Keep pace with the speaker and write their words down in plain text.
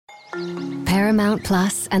Paramount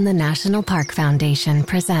Plus and the National Park Foundation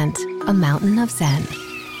present A Mountain of Zen.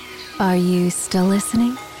 Are you still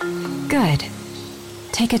listening? Good.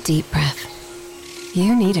 Take a deep breath.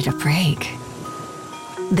 You needed a break.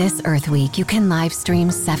 This Earth Week, you can live stream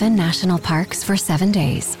 7 national parks for 7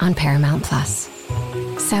 days on Paramount Plus.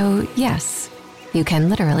 So, yes, you can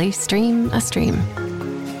literally stream a stream.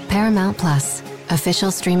 Paramount Plus,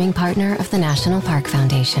 official streaming partner of the National Park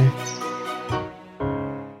Foundation.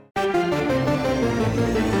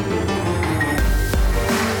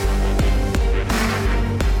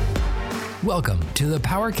 Welcome to the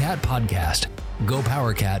Powercat Podcast,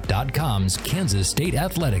 GoPowercat.com's Kansas State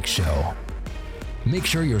Athletics Show. Make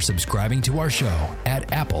sure you're subscribing to our show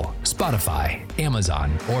at Apple, Spotify,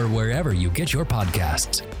 Amazon, or wherever you get your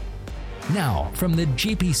podcasts. Now, from the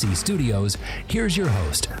GPC studios, here's your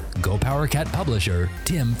host, GoPowercat publisher,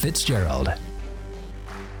 Tim Fitzgerald.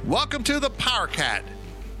 Welcome to the Powercat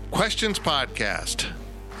Questions Podcast.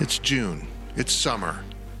 It's June. It's summer.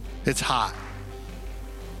 It's hot.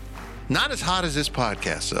 Not as hot as this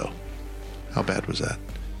podcast, though. How bad was that?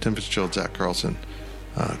 Tim Fitzgerald, Zach Carlson,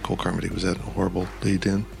 Cole Carmody. Was that a horrible lead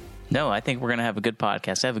in? No, I think we're going to have a good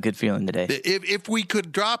podcast. I have a good feeling today. If we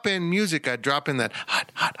could drop in music, I'd drop in that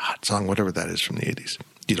hot song, whatever that is from the 80s.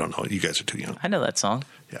 You don't know. You guys are too young. I know that song.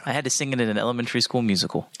 Yeah. I had to sing it in an elementary school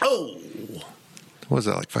musical. Oh! What was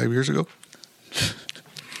that, like 5 years ago?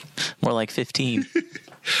 More like 15.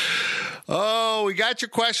 Oh, we got your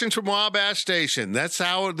questions from Wabash Station. That's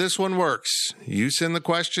how this one works. You send the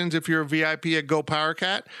questions if you're a VIP at Go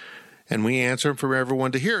Powercat, and we answer them for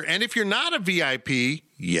everyone to hear. And if you're not a VIP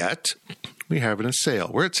yet, we have it in sale.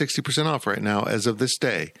 We're at 60% off right now as of this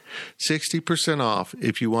day. 60% off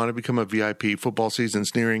if you want to become a VIP. Football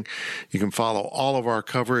season's nearing. You can follow all of our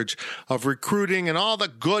coverage of recruiting and all the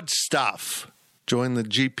good stuff. Join the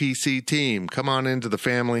GPC team. Come on into the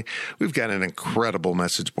family. We've got an incredible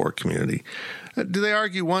message board community. Do they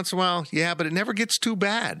argue once in a while? Yeah, but it never gets too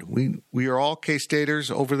bad. We are all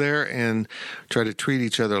K-Staters over there and try to treat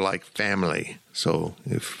each other like family. So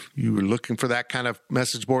if you're looking for that kind of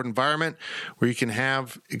message board environment where you can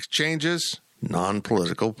have exchanges,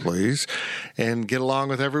 non-political, please, and get along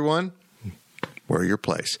with everyone, we're your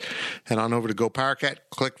place. Head on over to Go Powercat,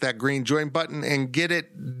 click that green join button, and get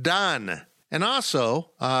it done. And also,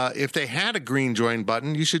 if they had a green join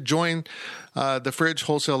button, you should join the Fridge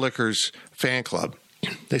Wholesale Liquors fan club.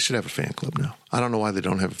 They should have a fan club now. I don't know why they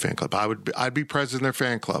don't have a fan club. I'd be president of their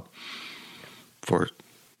fan club for a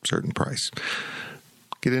certain price.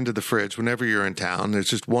 Get into the Fridge whenever you're in town. There's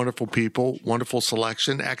just wonderful people, wonderful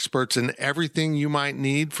selection, experts in everything you might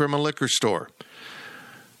need from a liquor store.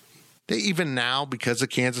 They even now, because of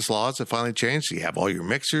Kansas laws that finally changed, you have all your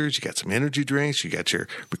mixers, you got some energy drinks, you got your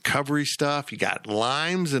recovery stuff, you got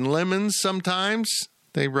limes and lemons sometimes.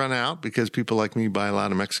 They run out because people like me buy a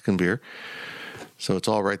lot of Mexican beer. So it's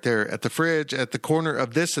all right there at the Fridge, at the corner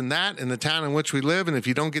of this and that in the town in which we live. And if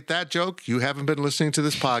you don't get that joke, you haven't been listening to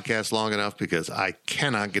this podcast long enough because I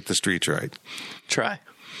cannot get the streets right. Try.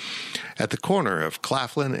 At the corner of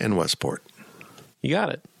Claflin and Westport. You got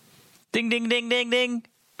it. Ding, ding, ding, ding, ding.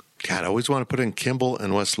 God, I always want to put in Kimball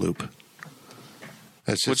and West Loop.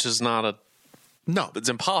 That's just, Which is not a... No. It's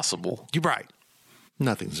impossible. You're right.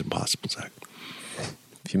 Nothing's impossible, Zach.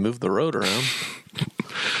 If you move the road around.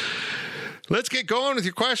 Let's get going with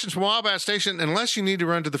your questions from Wabash Station. Unless you need to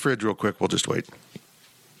run to the Fridge real quick, we'll just wait.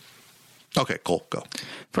 Okay, Cole, go.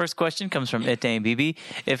 First question comes from Itane Bibi.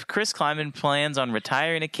 If Chris Kleiman plans on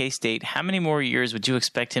retiring at K-State, how many more years would you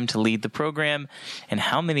expect him to lead the program, and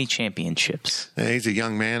how many championships? He's a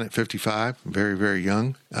young man at 55, very, very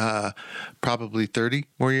young. Probably 30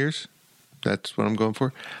 more years. That's what I'm going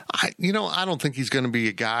for. I don't think he's going to be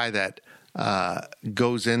a guy that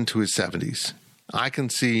goes into his 70s. I can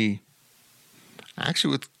see,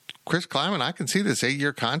 actually with Chris Kleiman, I can see this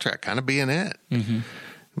 8-year contract kind of being it. Mm-hmm.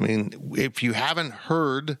 I mean, if you haven't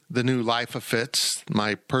heard the new Life of Fitz,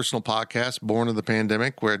 my personal podcast, Born of the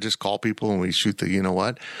Pandemic, where I just call people and we shoot the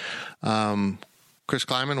you-know-what, Chris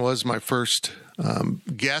Kleiman was my first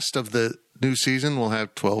guest of the new season. We'll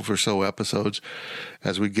have 12 or so episodes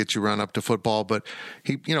as we get you run up to football. But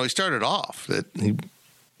he started off that he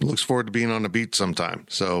looks forward to being on the beat sometime.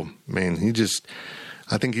 So, man,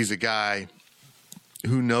 I think he's a guy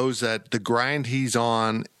who knows that the grind he's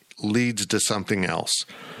on leads to something else.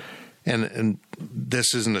 And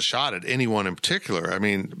this isn't a shot at anyone in particular. I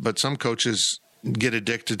mean, but some coaches get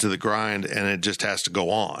addicted to the grind and it just has to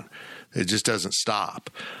go on. It just doesn't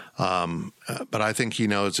stop. But I think he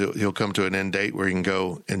knows he'll come to an end date where he can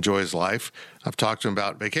go enjoy his life. I've talked to him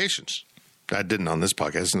about vacations. I didn't on this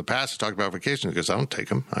podcast. In the past, I talked about vacations because I don't take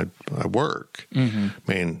them. I work. I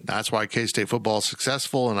mean, that's why K-State football is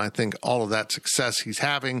successful, and I think all of that success he's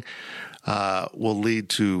having will lead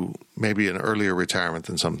to maybe an earlier retirement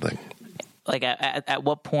than something. Like, at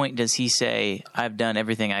what point does he say, I've done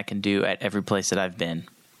everything I can do at every place that I've been?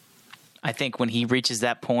 I think when he reaches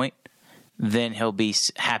that point, then he'll be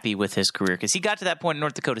happy with his career. Because he got to that point in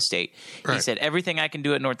North Dakota State. Right. He said, everything I can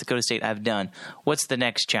do at North Dakota State, I've done. What's the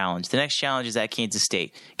next challenge? The next challenge is at Kansas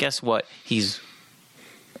State. Guess what? He's,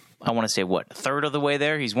 I want to say, a third of the way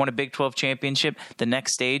there? He's won a Big 12 championship. The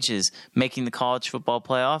next stage is making the college football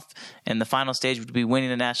playoff. And the final stage would be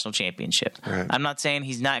winning a national championship. Right. I'm not saying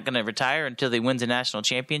he's not going to retire until he wins a national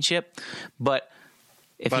championship. But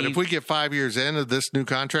if we get 5 years into this new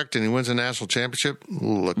contract and he wins a national championship,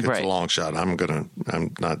 look, it's a long shot. I'm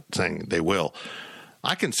not saying they will.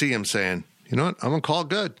 I can see him saying, you know what, I'm going to call it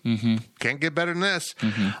good. Can't get better than this.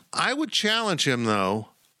 I would challenge him, though.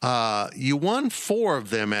 You won 4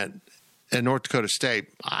 of them at North Dakota State.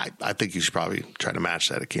 I think you should probably try to match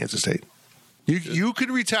that at Kansas State. You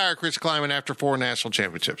could retire Chris Kleiman after 4 national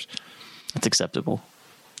championships. That's acceptable.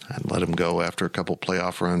 I'd let him go after a couple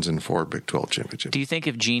playoff runs and 4 Big 12 championships. Do you think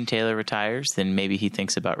if Gene Taylor retires, then maybe he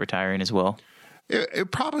thinks about retiring as well?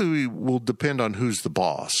 It probably will depend on who's the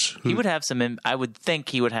boss. He would have some. I would think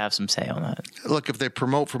he would have some say on that. Look, if they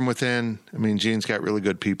promote from within, I mean, Gene's got really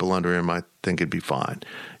good people under him. I think it'd be fine.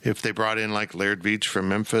 If they brought in like Laird Veach from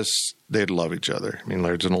Memphis, they'd love each other. I mean,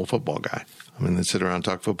 Laird's an old football guy. I mean, they sit around and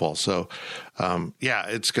talk football. So,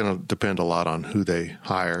 it's going to depend a lot on who they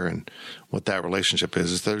hire and what that relationship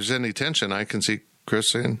is. If there's any tension, I can see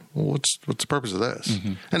Chris saying, well, what's the purpose of this?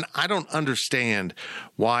 And I don't understand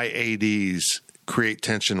why ADs create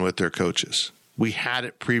tension with their coaches. We had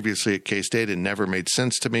it previously at K-State. It never made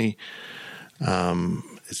sense to me.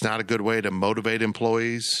 It's not a good way to motivate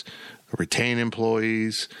employees, retain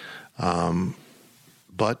employees.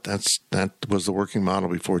 But that was the working model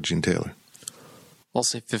before Gene Taylor. I'll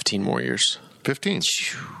say 15 more years. 15.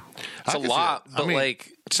 It's a lot, but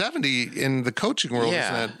 70 in the coaching world.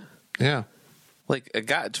 Yeah. Isn't that, yeah. Like a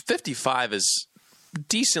guy, 55 is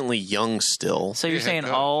decently young still. So you're saying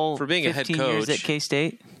all for being a head 15 coach years at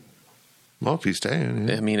K-State? Well, if he's staying.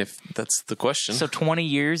 Yeah. I mean, if that's the question. So 20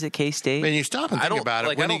 years at K-State? When you stop and think about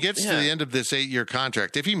it, when he gets to the end of this 8-year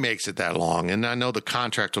contract, if he makes it that long, and I know the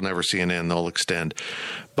contract will never see an end, they'll extend,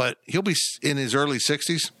 but he'll be in his early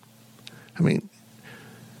 60s. I mean,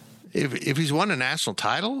 if he's won a national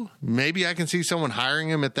title, maybe I can see someone hiring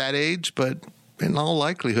him at that age, but in all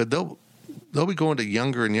likelihood, they'll be going to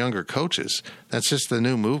younger and younger coaches. That's just the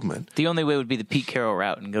new movement. The only way would be the Pete Carroll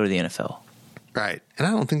route and go to the NFL. Right. And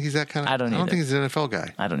I don't think he's that kind of... I don't think he's an NFL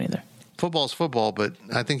guy. I don't either. Football's football, but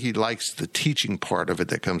I think he likes the teaching part of it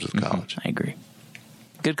that comes with college. I agree.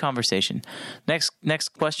 Good conversation. Next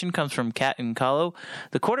question comes from Kat and Kahlo.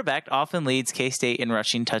 The quarterback often leads K-State in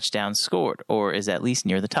rushing touchdowns scored, or is at least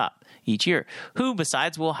near the top each year. Who,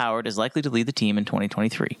 besides Will Howard, is likely to lead the team in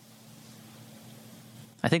 2023?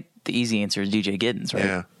 I think the easy answer is DJ Giddens,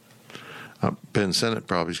 right? Yeah. Ben Sennett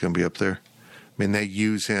probably is going to be up there. I mean, they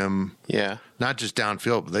use him, not just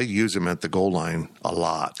downfield, but they use him at the goal line a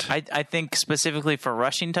lot. I think specifically for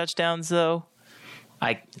rushing touchdowns, though,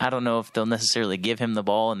 I don't know if they'll necessarily give him the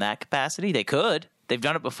ball in that capacity. They could. They've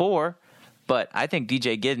done it before. But I think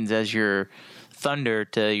DJ Giddens as your thunder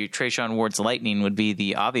to your Trayshawn Ward's lightning would be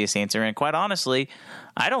the obvious answer. And quite honestly,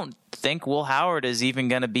 I don't think Will Howard is even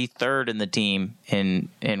going to be third in the team in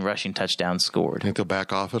rushing touchdowns scored. Think they'll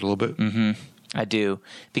back off it a little bit? Mm-hmm. I do.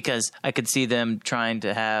 Because I could see them trying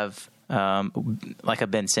to have, like a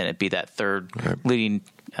Ben Sennett, be that third leading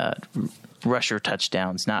rusher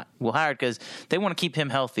touchdowns, not Will Howard, because they want to keep him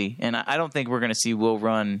healthy. And I don't think we're going to see Will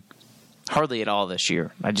run hardly at all this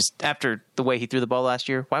year. After the way he threw the ball last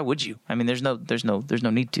year, why would you? I mean, there's no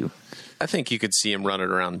need to. I think you could see him run it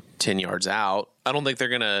around 10 yards out. I don't think they're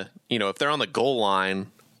going to, if they're on the goal line,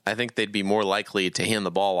 I think they'd be more likely to hand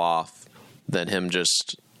the ball off than him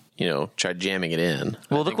just, try jamming it in.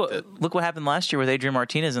 Well, look what happened last year with Adrian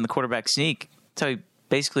Martinez in the quarterback sneak. So he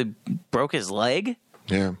basically broke his leg.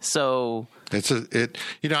 Yeah. So I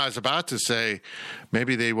was about to say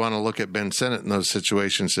maybe they want to look at Ben Sennett in those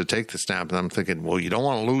situations to take the snap, and I'm thinking, well, you don't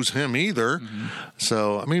want to lose him either. Mm-hmm.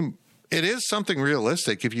 So, I mean, it is something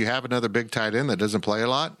realistic if you have another big tight end that doesn't play a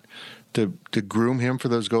lot to groom him for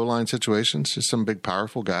those goal line situations. Just some big,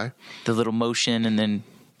 powerful guy. The little motion, and then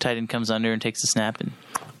tight end comes under and takes the snap. And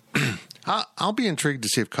I'll be intrigued to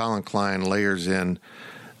see if Colin Klein layers in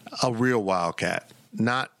a real Wildcat,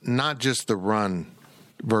 not just the run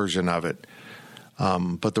version of it,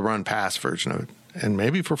 but the run-pass version of it. And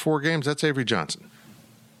maybe for 4 games, that's Avery Johnson.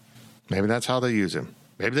 Maybe that's how they use him.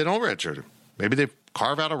 Maybe they don't redshirt him. Maybe they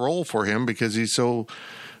carve out a role for him because he's so.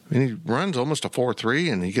 I mean, he runs almost a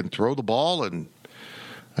 4.3, and he can throw the ball, and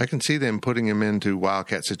I can see them putting him into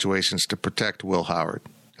Wildcat situations to protect Will Howard.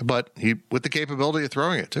 But he with the capability of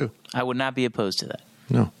throwing it too. I would not be opposed to that.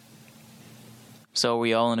 No. So are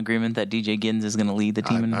we all in agreement that DJ Giddens is going to lead the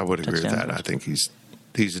team? I would agree with that. I think he's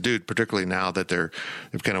a dude, particularly now that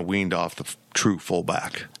they've kind of weaned off the true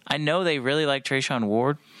fullback. I know they really like Trayshawn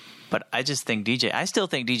Ward, but I just think I still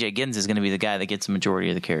think DJ Giddens is going to be the guy that gets the majority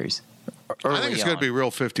of the carries. I think it's going to be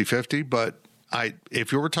real 50-50, but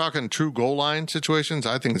if you were talking true goal line situations,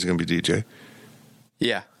 I think it's going to be DJ.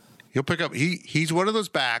 Yeah. He'll pick up. He's one of those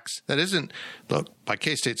backs that isn't. Look, by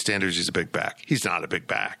K-State standards, he's a big back. He's not a big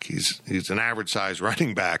back. He's an average size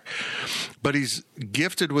running back, but he's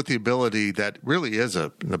gifted with the ability that really is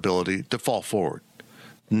an ability to fall forward,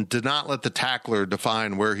 to not let the tackler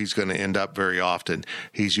define where he's going to end up. Very often,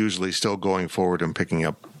 he's usually still going forward and picking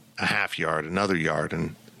up a half yard, another yard,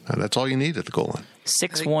 and that's all you need at the goal line.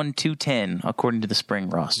 6'1", 210, according to the spring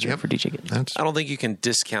roster for DJ Giddens. I don't think you can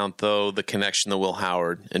discount, though, the connection that Will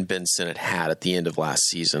Howard and Ben Sinnott had at the end of last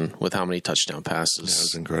season with how many touchdown passes that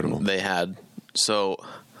was incredible they had. So,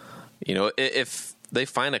 if they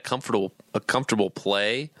find a comfortable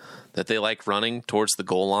play that they like running towards the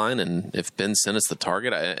goal line, and if Ben Sinnott's the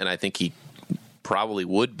target, and I think he probably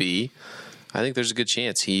would be, I think there's a good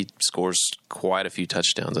chance he scores quite a few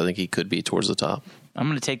touchdowns. I think he could be towards the top. I'm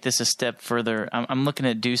going to take this a step further. I'm looking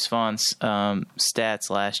at Deuce Vaughn's stats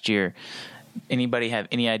last year. Anybody have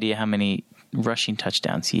any idea how many rushing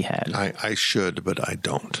touchdowns he had? I should, but I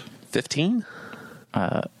don't. 15?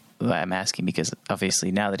 I'm asking because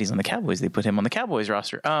obviously now that he's on the Cowboys, they put him on the Cowboys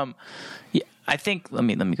roster. Yeah, I think let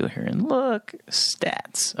me go here and look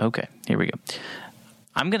stats. Okay, here we go.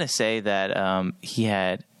 I'm going to say that he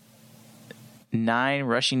had 9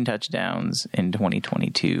 rushing touchdowns in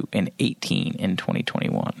 2022 and 18 in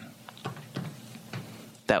 2021.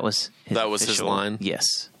 That was his line?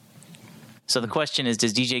 Yes. So the question is,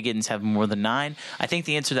 does DJ Giddens have more than 9? I think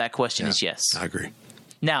the answer to that question is yes. I agree.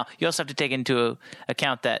 Now, you also have to take into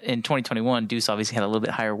account that in 2021, Deuce obviously had a little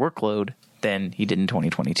bit higher workload than he did in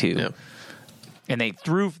 2022. Yeah. And they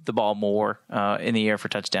threw the ball more in the air for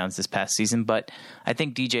touchdowns this past season. But I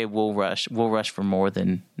think DJ will rush for more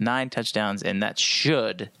than 9 touchdowns, and that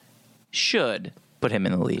should put him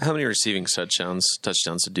in the lead. How many receiving touchdowns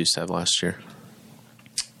did Deuce have last year?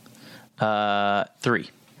 3.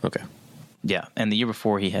 Okay. Yeah, and the year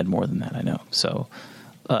before he had more than that, I know. So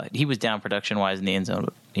he was down production-wise in the end zone.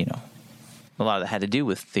 A lot of that had to do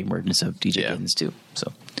with the emergence of DJ Giddens too.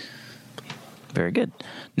 So very good.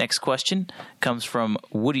 Next question comes from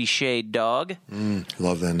Woody Shade Dog.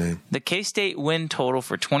 Love that name. The K-State win total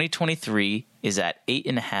for 2023 is at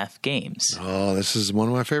 8.5 games. Oh, this is one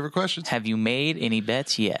of my favorite questions. Have you made any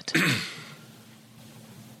bets yet?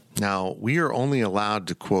 Now, we are only allowed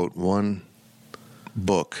to quote one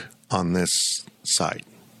book on this site,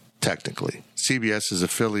 technically. CBS is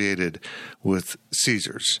affiliated with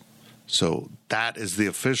Caesars. So that is the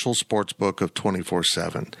official sports book of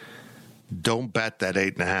 24/7. Don't bet that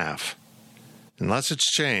 8.5. Unless it's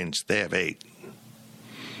changed, they have 8.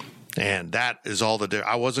 And that is all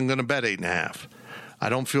I wasn't going to bet 8.5.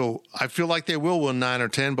 I feel like they will win 9 or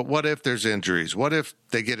 10, but what if there's injuries? What if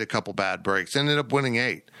they get a couple bad breaks and end up winning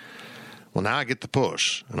 8? Well, now I get the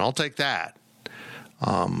push, and I'll take that.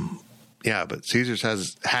 Yeah, but Caesars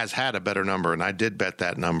has had a better number, and I did bet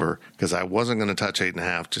that number because I wasn't going to touch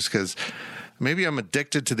 8.5 just because maybe I'm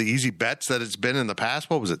addicted to the easy bets that it's been in the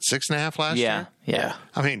past. What was it, 6.5 last year? Yeah.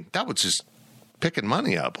 I mean, that was just picking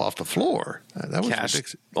money up off the floor. That was Cash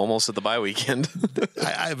ridiculous. Almost at the bye weekend.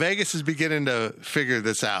 Vegas is beginning to figure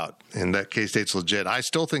this out, and that K-State's legit. I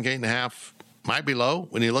still think 8.5 might be low.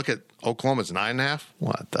 When you look at Oklahoma's 9.5,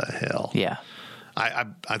 what the hell? Yeah.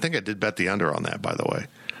 I think I did bet the under on that, by the way.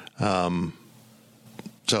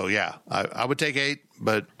 So, yeah, I would take 8,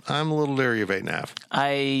 but I'm a little leery of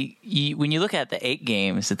 8.5. When you look at the 8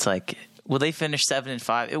 games, it's like, will they finish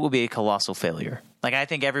 7-5? It will be a colossal failure. Like, I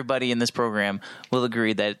think everybody in this program will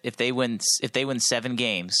agree that if they win 7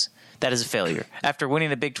 games, that is a failure. After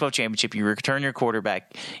winning the Big 12 championship, you return your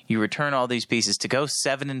quarterback, you return all these pieces. To go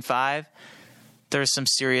 7-5, there's some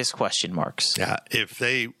serious question marks. Yeah, if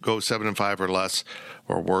they go 7-5 or less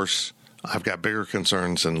or worse, I've got bigger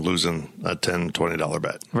concerns than losing a $10, $20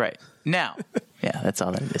 bet. Right. Now, yeah, that's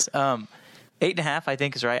all that it is. 8.5, I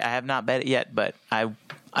think, is right. I have not bet it yet, but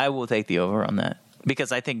I will take the over on that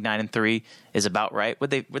because I think 9-3 is about right. Were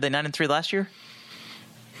they 9-3 last year?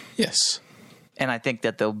 Yes. And I think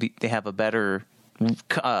that they have a better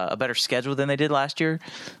schedule than they did last year.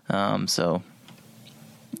 So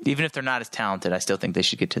Even if they're not as talented, I still think they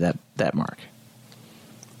should get to that mark.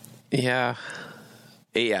 Yeah.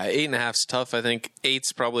 8.5 is tough. I think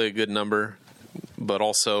 8's probably a good number, but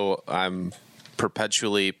also I'm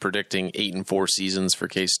perpetually predicting 8-4 seasons for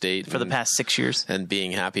K-State for the past 6 years, and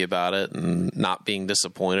being happy about it and not being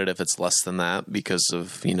disappointed if it's less than that because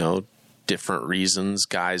of, different reasons,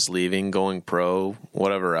 guys leaving, going pro,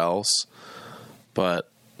 whatever else. But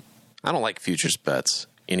I don't like futures bets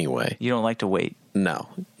anyway. You don't like to wait? No.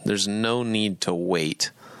 There's no need to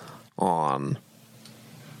wait on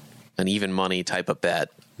an even money type of bet.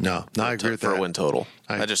 No, I agree with that. For a win total.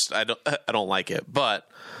 I don't like it, but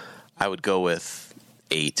I would go with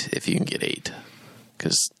 8 if you can get 8.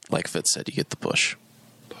 Because like Fitz said, you get the push.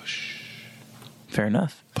 Fair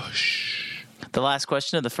enough. The last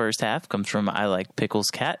question of the first half comes from I Like Pickles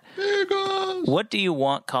Cat. Pickles! What do you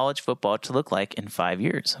want college football to look like in 5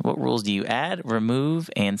 years? What rules do you add, remove,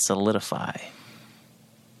 and solidify?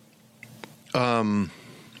 I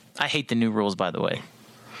hate the new rules, by the way.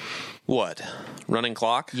 What? Running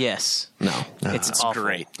clock? Yes. No. It's awful.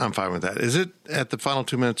 Great. I'm fine with that. Is it at the final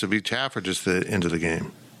 2 minutes of each half or just the end of the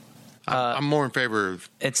game? I'm more in favor of...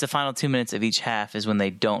 It's the final 2 minutes of each half is when they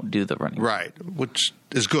don't do the running. Right, which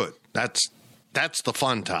is good. That's the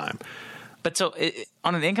fun time. But so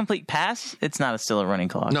on an incomplete pass, it's not still a running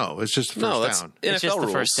clock. No, it's just the first down. It's just the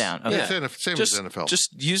rules. first down. Okay. Yeah. Same as NFL. Just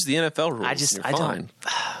use the NFL rules. You're fine.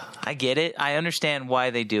 I get it. I understand why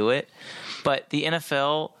they do it. But the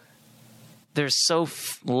NFL... there's so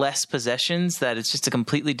less possessions that it's just a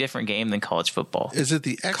completely different game than college football. Is it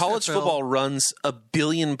the XFL? College football runs 1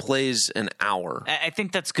 billion plays an hour. I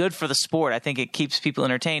think that's good for the sport. I think it keeps people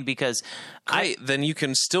entertained because then you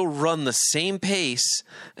can still run the same pace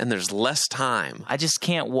and there's less time. I just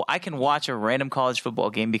can't. I can watch a random college football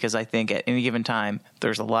game because I think at any given time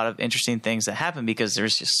there's a lot of interesting things that happen because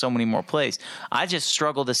there's just so many more plays. I just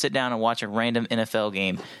struggle to sit down and watch a random NFL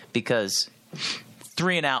game because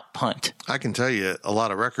 3-and-out punt. I can tell you a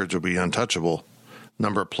lot of records will be untouchable.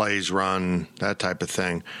 Number of plays run, that type of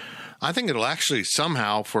thing. I think it'll actually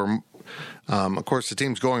somehow of course, the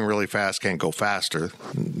teams going really fast can't go faster.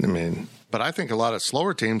 But I think a lot of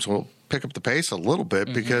slower teams will pick up the pace a little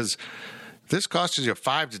bit because this costs you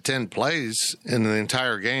 5 to 10 plays in the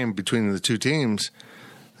entire game between the two teams.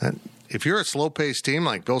 If you're a slow-paced team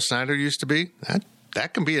like Bill Snyder used to be,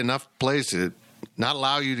 that can be enough plays to not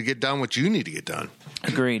allow you to get done what you need to get done.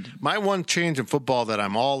 Agreed. My one change in football that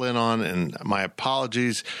I'm all in on, and my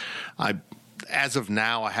apologies, as of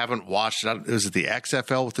now, I haven't watched it. Is it the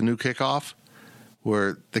XFL with the new kickoff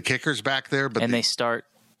where the kicker's back there? They start,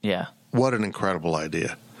 yeah. What an incredible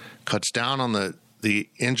idea. Cuts down on the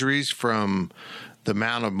injuries from the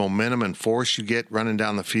amount of momentum and force you get running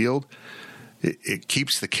down the field. It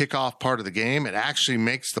keeps the kickoff part of the game. It actually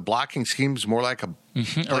makes the blocking schemes more like a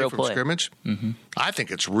play from scrimmage. Mm-hmm. I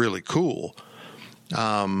think it's really cool.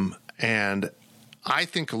 And I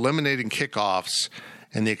think eliminating kickoffs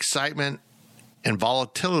and the excitement and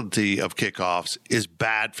volatility of kickoffs is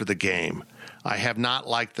bad for the game. I have not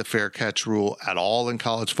liked the fair catch rule at all in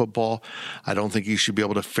college football. I don't think you should be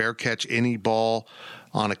able to fair catch any ball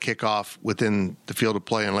on a kickoff within the field of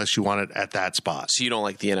play unless you want it at that spot. So you don't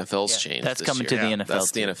like the NFL's change? That's coming to the NFL.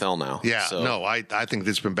 That's the NFL now. Yeah, no, I think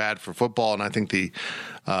it's been bad for football, and I think the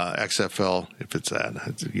XFL, if it's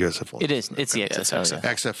USFL. It is. It's the XFL.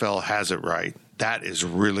 XFL has it right. That is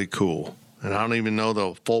really cool. And I don't even know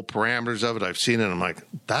the full parameters of it. I've seen it, and I'm like,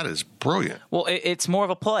 that is brilliant. Well, it's more of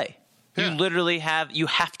a play. Yeah. You literally have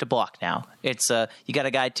to block now. It's you got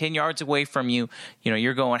a guy 10 yards away from you.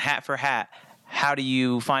 You're going hat for hat. How do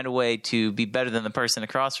you find a way to be better than the person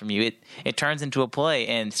across from you? It turns into a play,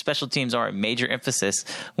 and special teams are a major emphasis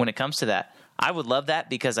when it comes to that. I would love that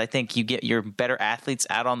because I think you get your better athletes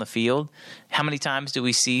out on the field. How many times do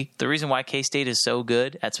we see the reason why K-State is so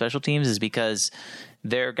good at special teams is because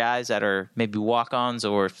their guys that are maybe walk-ons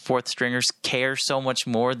or fourth stringers care so much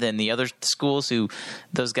more than the other schools who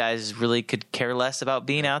those guys really could care less about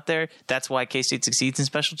being out there. That's why K-State succeeds in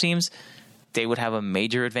special teams. They would have a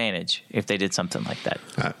major advantage if they did something like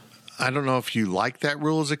that. I don't know if you like that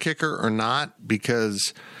rule as a kicker or not,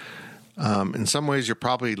 because in some ways you're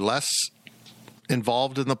probably less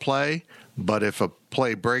involved in the play, but if a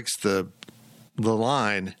play breaks the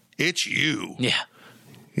line, it's you. Yeah.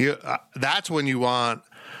 That's when you want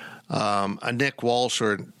a Nick Walsh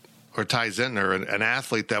or Ty Zentner, an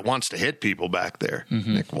athlete that wants to hit people back there.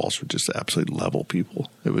 Mm-hmm. Nick Walsh would just absolutely level people.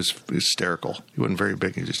 It was hysterical. He wasn't very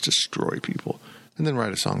big. He just destroy people and then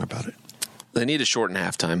write a song about it. They need to shorten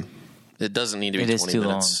halftime. It doesn't need to be 20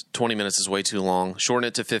 minutes. 20 minutes is way too long. Shorten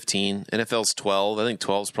it to 15. NFL's 12. I think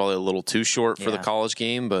 12 is probably a little too short for the college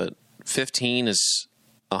game, but 15 is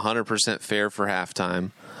 100% fair for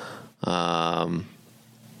halftime.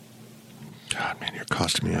 God, man, you're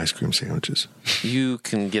costing me ice cream sandwiches. You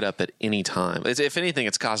can get up at any time. If anything,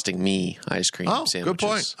 it's costing me ice cream sandwiches. Good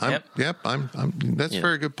point. That's a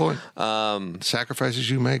very good point. Sacrifices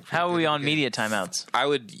you make. How are we on media timeouts?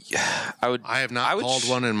 I have not called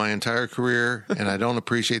one in my entire career, and I don't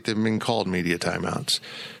appreciate them being called media timeouts.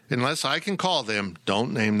 Unless I can call them,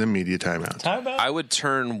 don't name them media timeouts. I would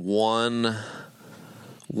turn one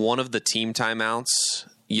of the team timeouts.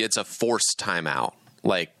 It's a forced timeout,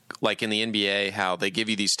 like in the NBA, how they give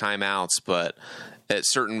you these timeouts, but at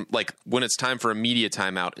certain, like when it's time for a media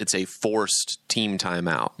timeout, it's a forced team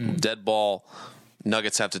timeout. Dead ball,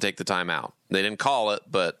 Nuggets have to take the timeout. They didn't call it,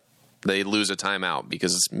 but they lose a timeout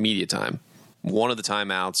because it's media time. One of the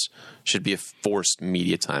timeouts should be a forced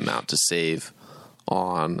media timeout to save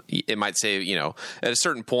on. It might save, at a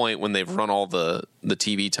certain point when they've run all the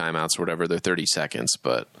TV timeouts or whatever, they're 30 seconds,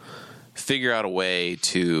 but figure out a way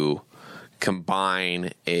to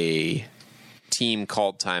combine a team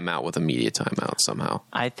called timeout with a media timeout somehow.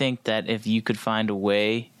 I think that if you could find a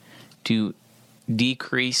way to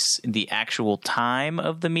decrease the actual time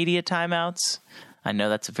of the media timeouts, I know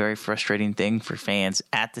that's a very frustrating thing for fans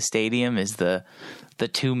at the stadium, is the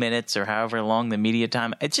 2 minutes or however long the media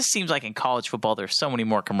time. It just seems like in college football there's so many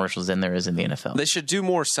more commercials than there is in the NFL. They should do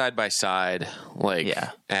more side by side,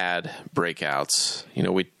 ad breakouts.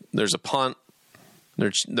 There's a punt.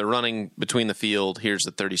 They're running between the field. Here's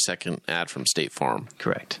the 30-second ad from State Farm.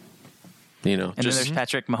 Correct. And then there's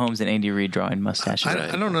Patrick Mahomes and Andy Reid drawing mustaches.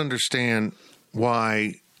 I don't understand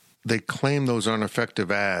why they claim those aren't effective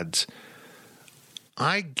ads.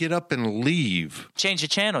 I get up and leave. Change the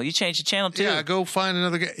channel. You change the channel too. Yeah, go find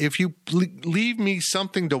another guy. If you leave me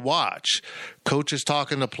something to watch, coaches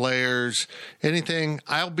talking to players, anything,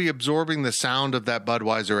 I'll be absorbing the sound of that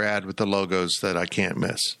Budweiser ad with the logos that I can't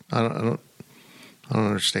miss. I don't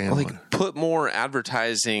understand. Put more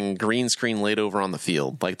advertising green screen laid over on the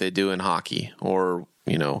field like they do in hockey, or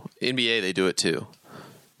NBA, they do it too.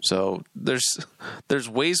 So there's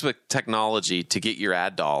ways with technology to get your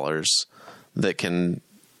ad dollars that can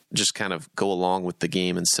just kind of go along with the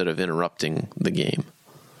game instead of interrupting the game.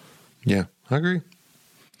 Yeah, I agree.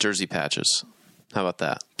 Jersey patches. How about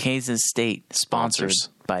that? Kansas State sponsored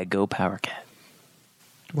by Go Powercat.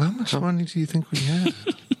 Well, how much money do you think we have?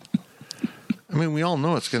 I mean, we all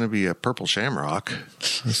know it's going to be a purple shamrock.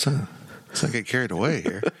 Let's not get carried away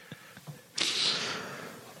here.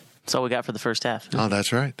 That's all we got for the first half. Oh,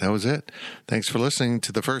 that's right. That was it. Thanks for listening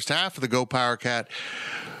to the first half of the Go Powercat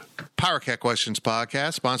Questions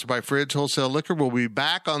podcast, sponsored by Fridge Wholesale Liquor. We'll be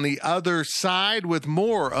back on the other side with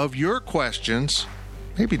more of your questions.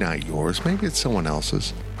 Maybe not yours. Maybe it's someone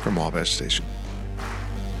else's from Wabash Station.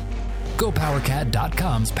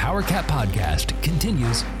 GoPowerCat.com's Powercat podcast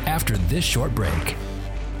continues after this short break.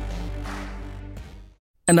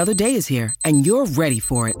 Another day is here, and you're ready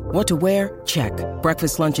for it. What to wear? Check.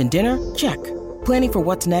 Breakfast, lunch, and dinner? Check. Planning for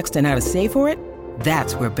what's next and how to save for it?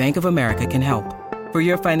 That's where Bank of America can help. For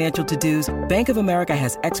your financial to-dos, Bank of America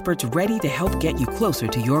has experts ready to help get you closer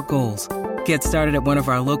to your goals. Get started at one of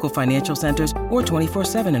our local financial centers or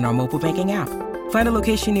 24/7 in our mobile banking app. Find a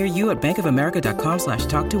location near you at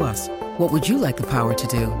bankofamerica.com/talktous. What would you like the power to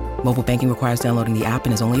do? Mobile banking requires downloading the app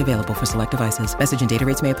and is only available for select devices. Message and data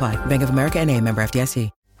rates may apply. Bank of America NA, member FDIC.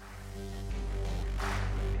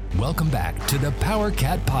 Welcome back to the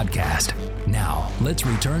Powercat podcast. Now, let's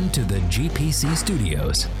return to the GPC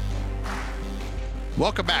studios.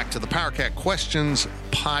 Welcome back to the Powercat Questions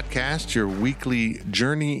podcast, your weekly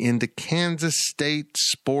journey into Kansas State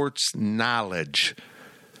sports knowledge.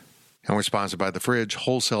 And we're sponsored by the Fridge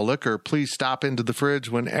Wholesale Liquor. Please stop into the Fridge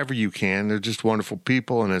whenever you can. They're just wonderful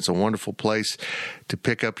people, and it's a wonderful place to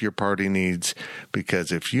pick up your party needs,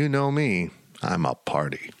 because if you know me, I'm a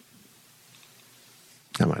party.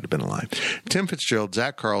 That might have been a lie. Tim Fitzgerald,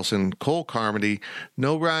 Zach Carlson, Cole Carmody,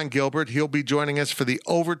 no Ryan Gilbert. He'll be joining us for the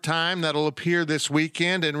overtime that'll appear this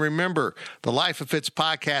weekend. And remember, the Life of Fitz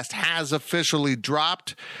podcast has officially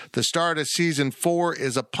dropped. The start of season 4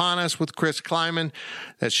 is upon us with Chris Kleiman.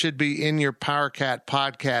 That should be in your Powercat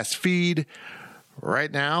podcast feed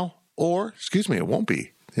right now. Or, it won't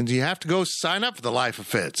be. And you have to go sign up for the Life of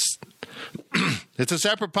Fitz. It's a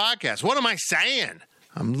separate podcast. What am I saying?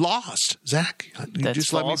 I'm lost. Zach, you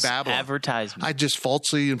just let me babble. Advertisement. I just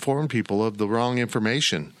falsely informed people of the wrong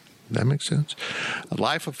information. That makes sense.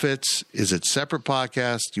 Life of Fitz is a separate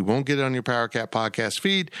podcast. You won't get it on your Powercat podcast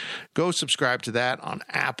feed. Go subscribe to that on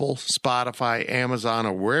Apple, Spotify, Amazon,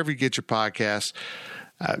 or wherever you get your podcasts.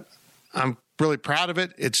 I'm really proud of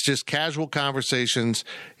it. It's just casual conversations.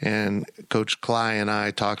 And Coach Cly and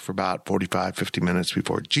I talked for about 45, 50 minutes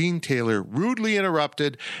before Gene Taylor rudely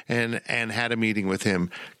interrupted and had a meeting with him,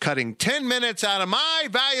 cutting 10 minutes out of my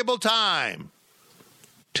valuable time.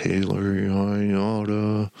 Taylor, I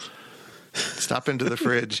oughta stop into the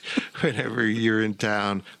fridge whenever you're in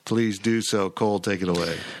town. Please do so. Cole, take it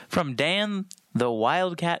away. From Dan, the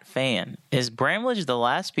Wildcat fan, is Bramlage the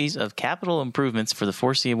last piece of capital improvements for the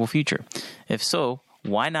foreseeable future? If so,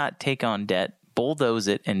 why not take on debt, bulldoze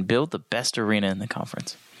it, and build the best arena in the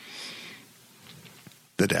conference?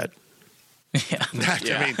 The debt. Yeah.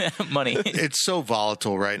 I mean, money. It's so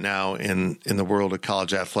volatile right now in the world of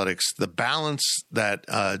college athletics. The balance that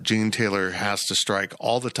Gene Taylor has to strike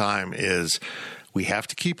all the time is we have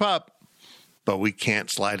to keep up, but we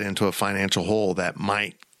can't slide into a financial hole that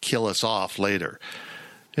might kill us off later.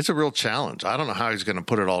 It's a real challenge. I don't know how he's going to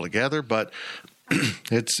put it all together, but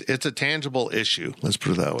it's a tangible issue. Let's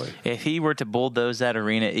put it that way. If he were to bulldoze that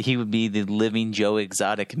arena, he would be the living Joe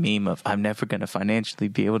Exotic meme of, I'm never going to financially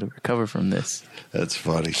be able to recover from this. That's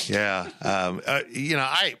funny. Yeah.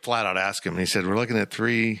 I flat out asked him, and he said, we're looking at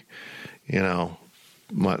three, it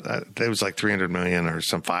was like $300 million or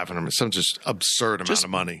some $500 million, some just absurd amount of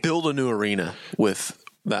money. Build a new arena with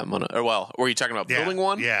that money. Or, were you talking about building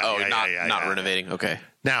one? Yeah. Oh, not renovating. Okay.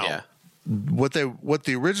 Now, what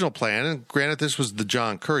the original plan, and granted this was the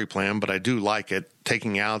John Curry plan, but I do like it,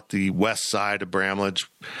 taking out the west side of Bramlage,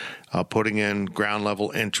 putting in ground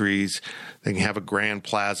level entries. They can have a grand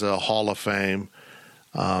plaza, a Hall of Fame.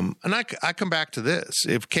 And I come back to this.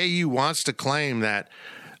 If KU wants to claim that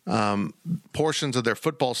portions of their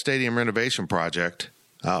football stadium renovation project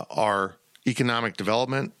are economic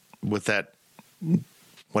development with that,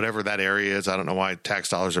 whatever that area is, I don't know why tax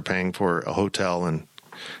dollars are paying for a hotel and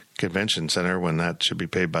convention center when that should be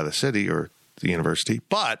paid by the city or the university.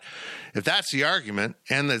 But if that's the argument,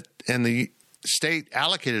 and the state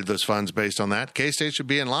allocated those funds based on that, K-State should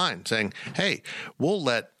be in line saying, hey, we'll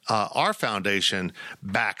let our foundation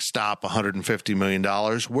backstop $150 million.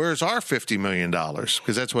 Where's our $50 million?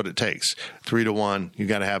 Because that's what it takes. 3-1, you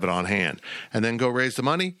got to have it on hand. And then go raise the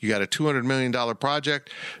money. You got a $200 million project,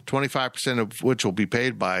 25% of which will be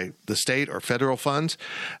paid by the state or federal funds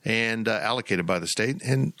and allocated by the state.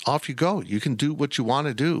 And off you go. You can do what you want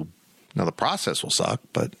to do. Now, the process will suck,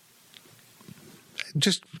 but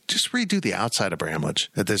just redo the outside of Bramlage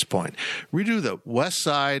at this point. Redo the west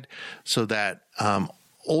side so that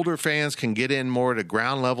older fans can get in more at a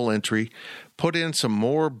ground level entry. Put in some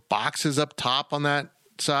more boxes up top on that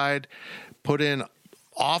side. Put in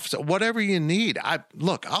whatever you need.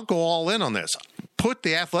 I'll go all in on this. Put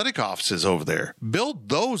the athletic offices over there. Build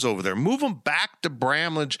those over there. Move them back to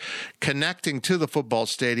Bramlage, connecting to the football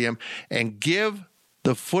stadium, and give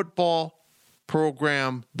the football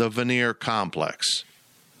program the veneer complex.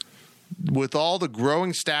 With all the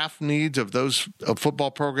growing staff needs of those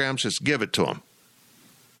football programs, just give it to them.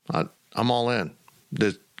 I'm all in.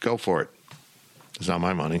 Just go for it. It's not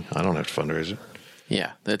my money. I don't have to fundraise it.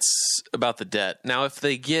 Yeah, that's about the debt. Now, if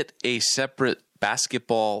they get a separate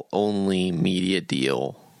basketball-only media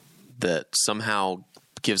deal that somehow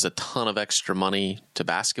gives a ton of extra money to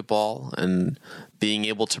basketball and being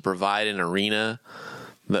able to provide an arena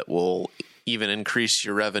that will even increase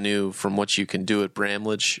your revenue from what you can do at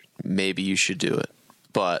Bramlage, maybe you should do it.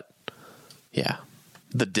 But, yeah,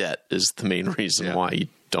 the debt is the main reason why you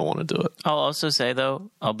don't want to do it. I'll also say, though,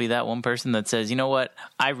 I'll be that one person that says, you know what?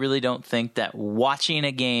 I really don't think that watching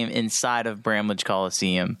a game inside of Bramlage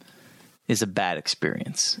Coliseum is a bad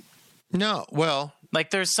experience. No, well, like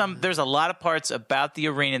there's a lot of parts about the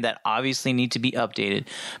arena that obviously need to be updated.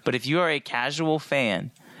 But if you are a casual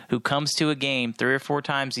fan who comes to a game 3 or 4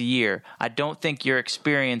 times a year, I don't think your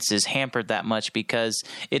experience is hampered that much because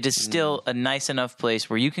it is still a nice enough place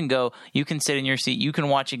where you can go, you can sit in your seat, you can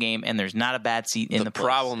watch a game, and there's not a bad seat in the place. The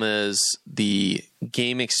problem is the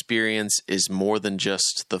game experience is more than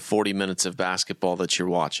just the 40 minutes of basketball that you're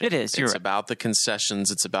watching. It is. It's about the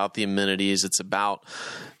concessions. It's about the amenities. It's about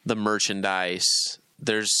the merchandise.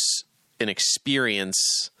 There's an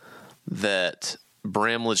experience that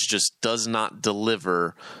Bramlage just does not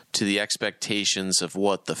deliver to the expectations of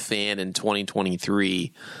what the fan in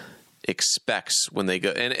 2023 expects when they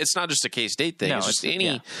go. And it's not just a K-State thing. No, it's just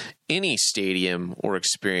any stadium or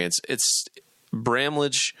experience.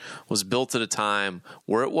 Bramlage was built at a time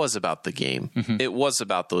where it was about the game. Mm-hmm. It was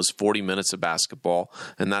about those 40 minutes of basketball,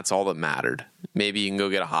 and that's all that mattered. Maybe you can go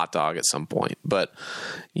get a hot dog at some point, but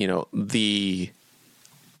the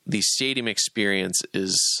stadium experience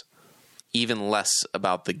is even less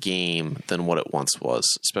about the game than what it once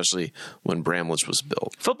was, especially when Bramlage was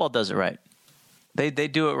built. Football does it right. They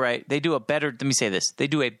do it right. They do a better. Let me say this: they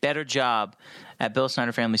do a better job at Bill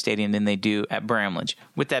Snyder Family Stadium than they do at Bramlage.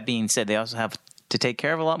 With that being said, they also have to take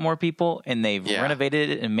care of a lot more people, and they've renovated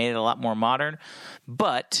it and made it a lot more modern.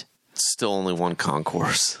 But still only one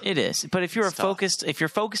concourse. It is. But if you're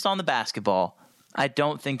focused on the basketball, I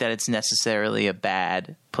don't think that it's necessarily a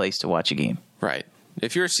bad place to watch a game. Right.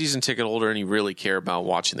 If you're a season ticket holder and you really care about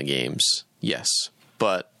watching the games, yes.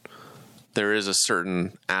 But there is a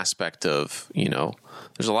certain aspect of,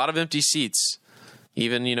 there's a lot of empty seats.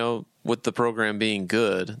 Even, with the program being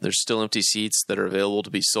good, there's still empty seats that are available to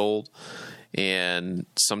be sold. And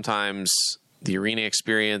sometimes the arena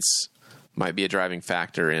experience might be a driving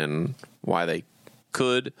factor in how they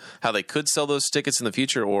could sell those tickets in the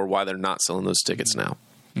future, or why they're not selling those tickets now.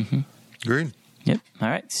 Mm-hmm. Agreed. Yep. All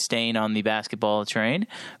right. Staying on the basketball train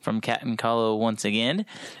from Captain Kahlo once again.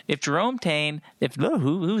 If Jerome Tane,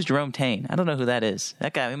 who's Jerome Tane? I don't know who that is.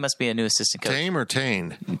 That guy, he must be a new assistant coach. Tame or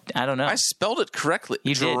Tane? I don't know. I spelled it correctly.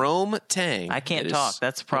 Jerome Tang. I can't talk.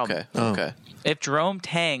 That's the problem. Okay. If Jerome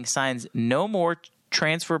Tang signs no more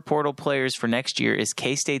transfer portal players for next year, is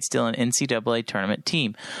K-State still an NCAA tournament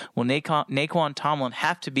team? Will Naquan Tomlin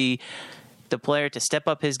have to be the player to step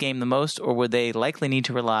up his game the most, or would they likely need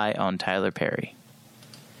to rely on Tyler Perry?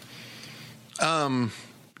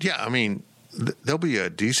 Yeah, I mean, they'll be a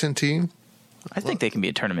decent team. I think they can be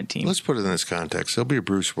a tournament team. Let's put it in this context. They'll be a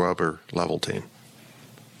Bruce Weber level team.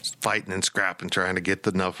 Fighting and scrapping, trying to get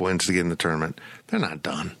enough wins to get in the tournament. They're not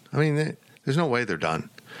done. I mean, there's no way they're done.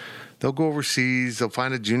 They'll go overseas. They'll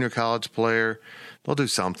find a junior college player. They'll do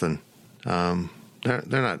something. They're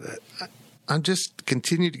not. I'm just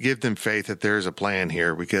continue to give them faith that there is a plan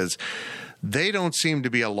here, because they don't seem to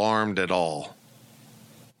be alarmed at all.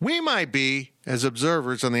 We might be as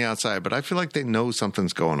observers on the outside, but I feel like they know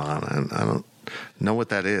something's going on. And I don't know what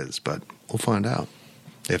that is, but we'll find out.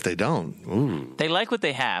 If they don't, ooh. They like what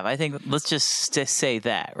they have. I think let's just say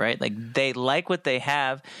that, right? Like, they like what they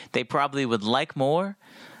have. They probably would like more.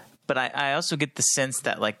 But I also get the sense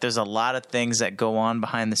that, like, there's a lot of things that go on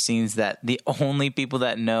behind the scenes that the only people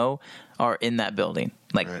that know are in that building.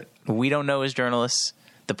 Like, We don't know as journalists.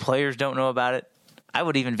 The players don't know about it. I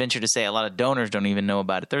would even venture to say a lot of donors don't even know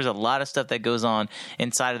about it. There's a lot of stuff that goes on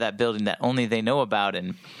inside of that building that only they know about.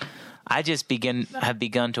 And I just have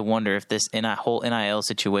begun to wonder if this whole NIL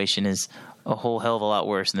situation is a whole hell of a lot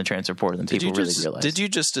worse in the transfer portal than people really realize. Did you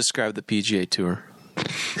just describe the PGA Tour?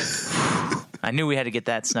 I knew we had to get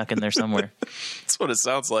that snuck in there somewhere. That's what it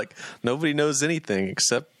sounds like. Nobody knows anything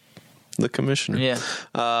except the commissioner. Yeah.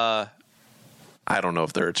 I don't know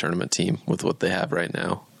if they're a tournament team with what they have right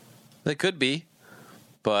now. They could be,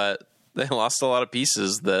 but they lost a lot of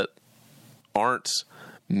pieces that aren't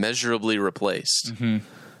measurably replaced. Mm-hmm.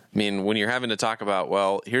 I mean, when you're having to talk about,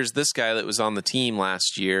 well, here's this guy that was on the team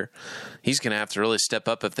last year. He's going to have to really step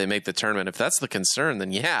up if they make the tournament. If that's the concern,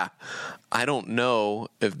 then yeah, I don't know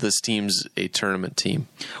if this team's a tournament team.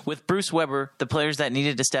 With Bruce Weber, the players that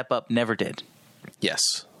needed to step up never did. Yes.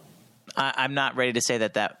 I'm not ready to say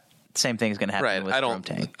that same thing is going to happen with Jerome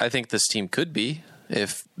Tang. I think this team could be,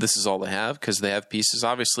 if this is all they have, because they have pieces.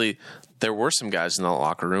 Obviously, there were some guys in that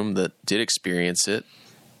locker room that did experience it.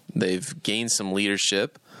 They've gained some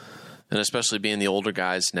leadership. And especially being the older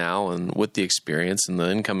guys now and with the experience and the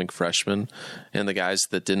incoming freshmen and the guys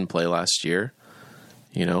that didn't play last year,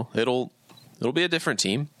 it'll be a different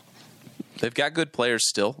team. They've got good players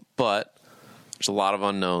still, but there's a lot of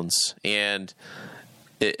unknowns. And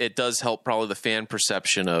it does help probably the fan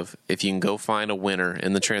perception of, if you can go find a winner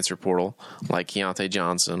in the transfer portal like Keontae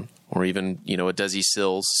Johnson, or even, a Desi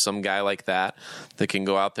Sills, some guy like that can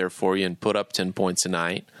go out there for you and put up 10 points a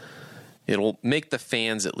night. It'll make the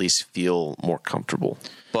fans at least feel more comfortable.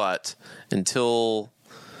 But until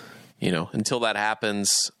that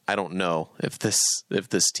happens, I don't know if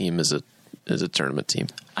this team is a tournament team.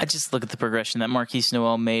 I just look at the progression that Marquise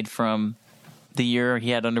Noel made from the year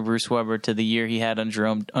he had under Bruce Weber to the year he had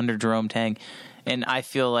under Jerome Tang, and I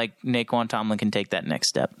feel like Naquan Tomlin can take that next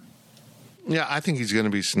step. Yeah, I think he's going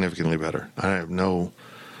to be significantly better. I have no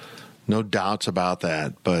doubts about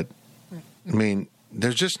that. But I mean,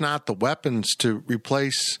 there's just not the weapons to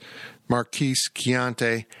replace Marquise,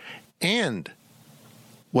 Keontae, and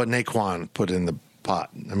what Naquan put in the pot.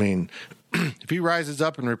 I mean, if he rises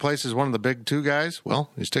up and replaces one of the big two guys, well,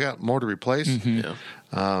 he's still got more to replace. Mm-hmm.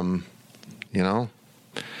 Yeah.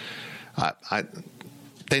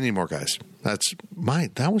 They need more guys.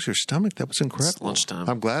 That was your stomach. That was incredible. It's lunchtime.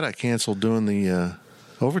 I'm glad I canceled doing the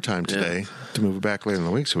overtime today to move it back later in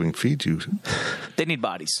the week so we can feed you. They need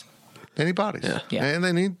bodies. They need bodies. Yeah. And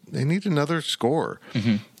they need another scorer.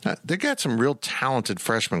 Mm-hmm. They got some real talented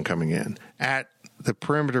freshmen coming in at the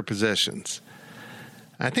perimeter positions.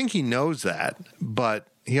 I think he knows that, but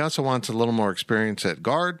he also wants a little more experience at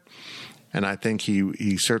guard. And I think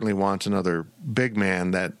he certainly wants another big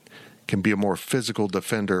man that can be a more physical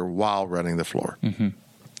defender while running the floor. Mm-hmm.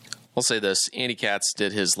 I'll say this. Andy Katz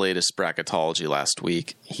did his latest bracketology last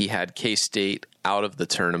week. He had K-State out of the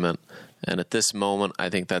tournament. And at this moment, I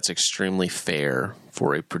think that's extremely fair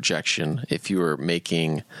for a projection if you were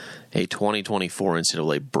making a 2024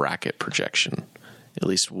 NCAA bracket projection. At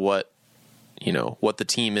least what the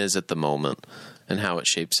team is at the moment and how it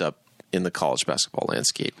shapes up in the college basketball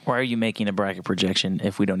landscape. Why are you making a bracket projection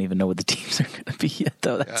if we don't even know what the teams are going to be yet,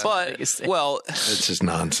 though? That's the biggest thing. Well, it's just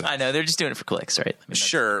nonsense. I know. They're just doing it for clicks, right? I mean,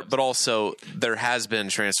 sure, but also there has been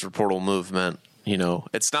transfer portal movement.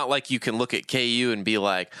 It's not like you can look at KU and be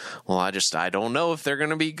like, well, I don't know if they're going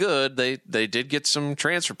to be good. They did get some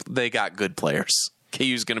transfer. They got good players.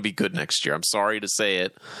 KU's going to be good next year. I'm sorry to say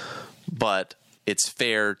it, but it's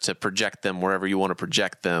fair to project them wherever you want to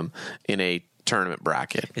project them in a tournament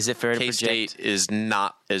bracket. Is it fair to K-State is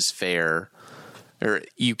not as fair, or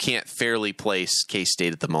you can't fairly place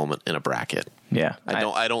K-State at the moment in a bracket. Yeah.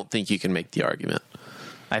 I don't think you can make the argument.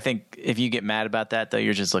 I think if you get mad about that, though,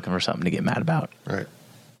 you're just looking for something to get mad about. Right.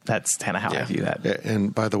 That's kind of how I view that.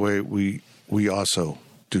 And by the way, we also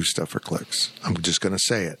do stuff for clicks. I'm just going to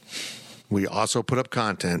say it. We also put up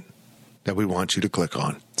content that we want you to click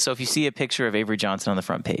on. So if you see a picture of Avery Johnson on the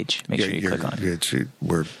front page, make sure you click on it.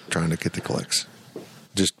 We're trying to get the clicks.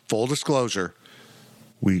 Just full disclosure,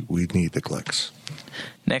 we need the clicks.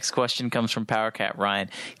 Next question comes from Powercat Ryan.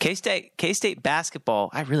 K-State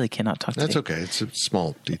basketball. I really cannot talk today. That's okay. It's a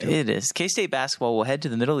small detail. It is. K-State basketball will head to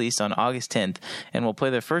the Middle East on August 10th and will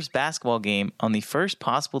play their first basketball game on the first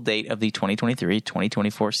possible date of the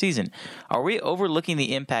 2023-2024 season. Are we overlooking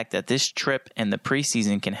the impact that this trip and the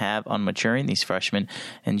preseason can have on maturing these freshmen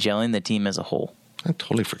and gelling the team as a whole? I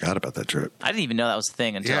totally forgot about that trip. I didn't even know that was the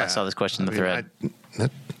thing until I saw this question in the thread.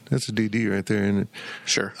 That's a DD right there, isn't it?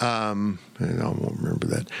 Sure. I won't remember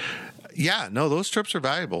that. Yeah, no, those trips are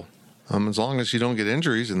valuable. As long as you don't get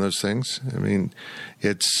injuries and those things. I mean,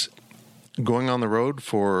 it's going on the road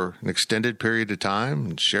for an extended period of time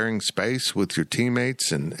and sharing space with your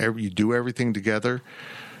teammates, and you do everything together.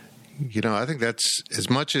 I think that's, as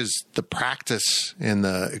much as the practice and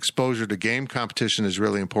the exposure to game competition is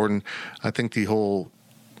really important, I think the whole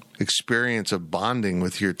experience of bonding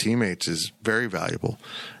with your teammates is very valuable.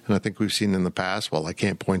 And I think we've seen in the past, well, I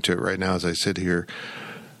can't point to it right now as I sit here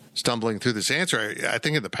stumbling through this answer. I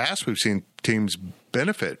think in the past we've seen teams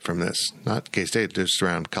benefit from this, not K-State, just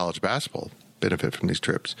around college basketball, benefit from these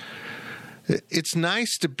trips. It's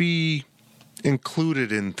nice to be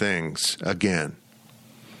included in things again.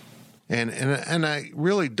 And I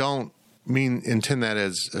really don't intend that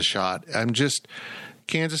as a shot. I'm just,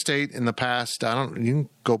 Kansas State in the past, you can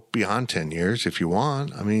go beyond 10 years if you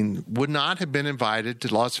want. I mean, would not have been invited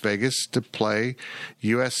to Las Vegas to play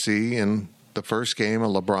USC in the first game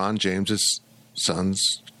of LeBron James's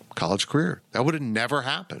son's college career. That would have never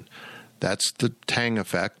happened. That's the Tang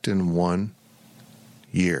effect in 1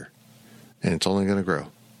 year. And it's only going to grow.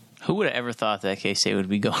 Who would have ever thought that K-State would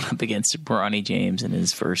be going up against Bronny James in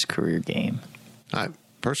his first career game?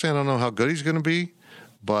 Personally, I don't know how good he's going to be,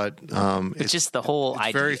 but it's just the whole idea.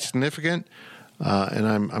 It's very significant, and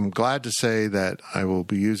I'm glad to say that I will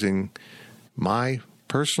be using my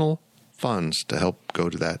personal funds to help go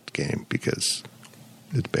to that game because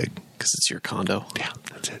it's big. Because it's your condo. Yeah,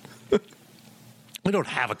 that's it. We don't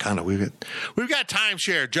have a condo. We've got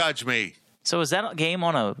timeshare. Judge me. So is that game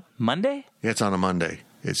on a Monday? Yeah, it's on a Monday.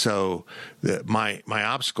 So my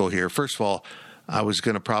obstacle here, first of all, I was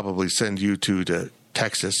going to probably send you two to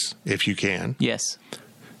Texas if you can. Yes.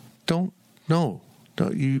 Don't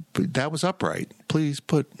you? That was upright. Please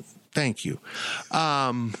thank you.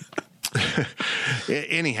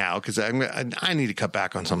 Anyhow, because I need to cut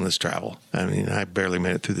back on some of this travel. I mean, I barely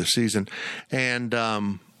made it through the season, and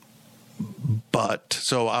but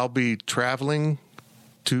so I'll be traveling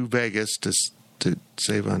to Vegas to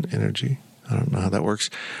save on energy. I don't know how that works.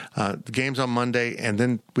 The game's on Monday, and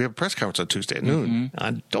then we have a press conference on Tuesday at noon. Mm-hmm.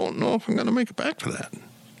 I don't know if I'm going to make it back for that.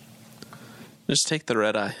 Just take the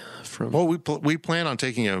red eye. Well, we plan on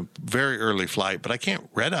taking a very early flight, but I can't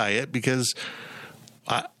red eye it because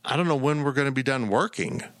I don't know when we're going to be done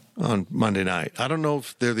working on Monday night. I don't know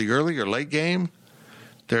if they're the early or late game.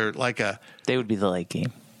 They're like They would be the late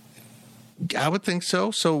game. I would think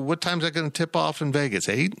so. So what time's that going to tip off in Vegas?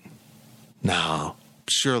 8? No.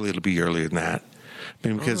 Surely it'll be earlier than that. I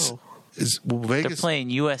mean, because Vegas, they're playing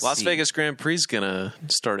USC. Las Vegas Grand Prix is going to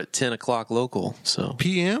start at 10 o'clock local. So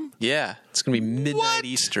PM? Yeah, it's going to be midnight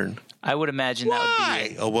Eastern. I would imagine that would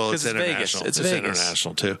be it. Oh, well, it's 'Cause it's international. Vegas. It's It's Vegas.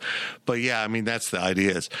 international, too. But, yeah, I mean, that's the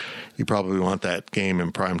idea is you probably want that game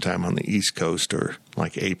in prime time on the East Coast or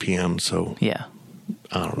like 8 p.m. So, Yeah.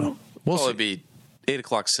 I don't know. We'll Well, see. it'd be 8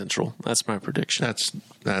 o'clock Central. That's my prediction.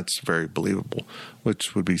 That's very believable,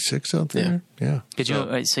 which would be 6 out there. Yeah.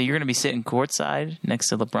 So you're going to be sitting courtside next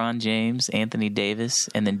to LeBron James, Anthony Davis,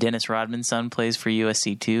 and then Dennis Rodman's son plays for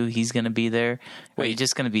USC too. He's going to be there. Or are you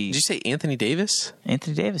just going to be Did you say Anthony Davis?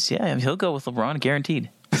 Anthony Davis? Yeah, he'll go with LeBron, guaranteed.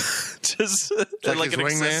 Just Like an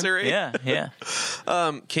his wingman? accessory? Yeah.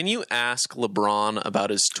 Can you ask LeBron about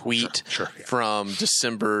his tweet Sure, yeah. from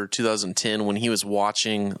December 2010 when he was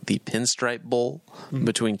watching the Pinstripe Bowl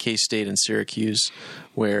between K-State and Syracuse,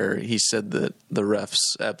 where he said that the refs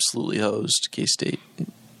absolutely hosed K-State?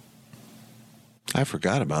 I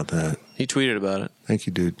forgot about that. He tweeted about it. Thank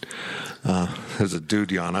you, dude. There's a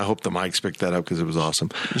dude yawn. I hope the mics picked that up because it was awesome.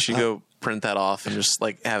 You should go print that off and just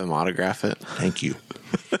have him autograph it. Thank you.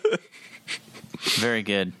 Very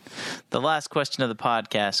good. The last question of the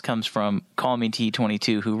podcast comes from Call Me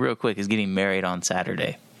T22, who real quick is getting married on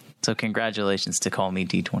Saturday. So congratulations to Call Me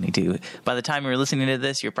T22. By the time you're listening to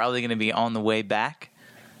this, you're probably going to be on the way back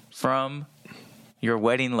from your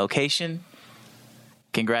wedding location.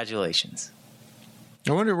 Congratulations.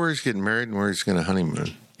 I wonder where he's getting married and where he's going to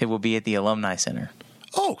honeymoon. It will be at the Alumni Center.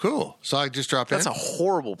 Oh, cool. So I just dropped That's in? a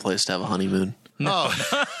horrible place to have a honeymoon.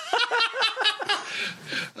 Oh.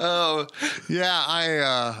 Oh,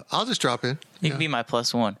 yeah. I'll just drop in. You can be my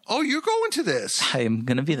plus one. Oh, you're going to this? I am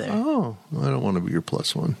going to be there. Oh, I don't want to be your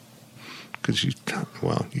plus one because you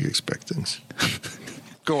expect things.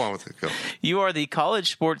 Go on with it. Go. You are the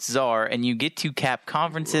college sports czar, and you get to cap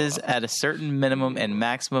conferences at a certain minimum and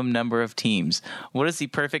maximum number of teams. What is the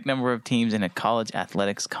perfect number of teams in a college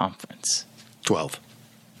athletics conference? 12.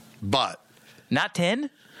 But Not 10?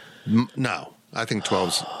 no, I think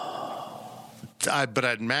 12's. But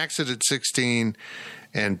I'd max it at 16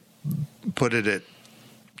 and put it at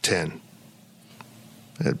 10.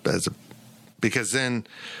 Because then,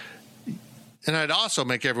 and I'd also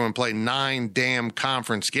make everyone play 9 damn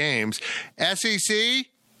conference games. SEC,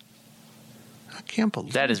 I can't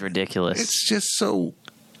believe That is ridiculous. It's just so.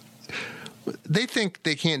 They think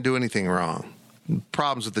they can't do anything wrong.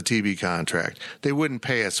 Problems with the TV contract. They wouldn't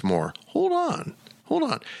pay us more. Hold on.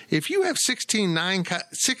 If you have 16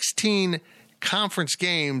 conference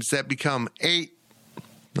games that become 8,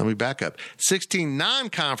 let me back up. 16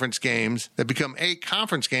 non-conference games that become 8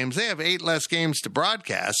 conference games, they have 8 less games to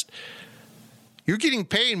broadcast. You're getting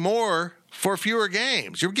paid more for fewer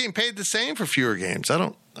games. You're getting paid the same for fewer games.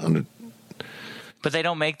 But they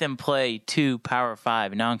don't make them play 2 Power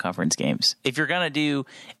 5 non-conference games. If you're going to do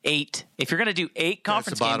 8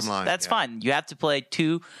 conference the bottom games, line, that's yeah. fine. You have to play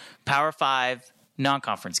 2 Power 5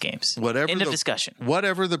 non-conference games. End of discussion.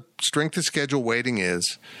 Whatever the strength of schedule weighting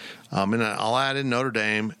is, and I'll add in Notre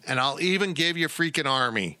Dame, and I'll even give you freaking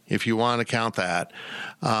Army if you want to count that,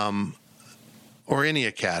 or any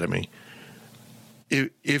academy.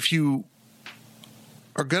 If you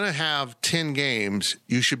are going to have 10 games,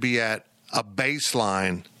 you should be at a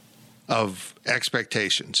baseline of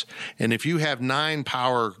expectations. And if you have 9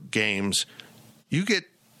 power games, you get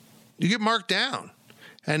marked down.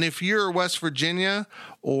 And if you're West Virginia,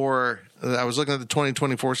 or I was looking at the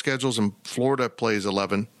 2024 schedules, and Florida plays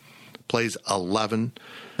 11.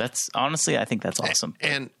 That's honestly, I think that's awesome.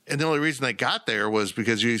 And the only reason they got there was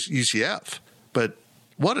because UCF. But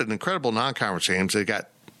what an incredible non-conference games. They got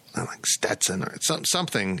like Stetson or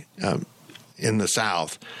something in the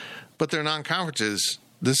South. But their non-conferences,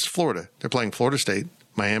 this is Florida. They're playing Florida State,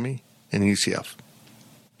 Miami, and UCF.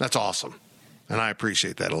 That's awesome. And I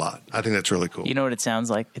appreciate that a lot. I think that's really cool. You know what it sounds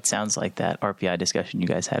like? It sounds like that RPI discussion you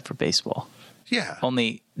guys had for baseball. Yeah.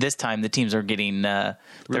 Only this time the teams are getting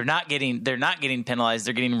they're not getting penalized.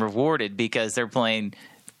 They're getting rewarded because they're playing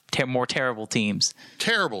more terrible teams.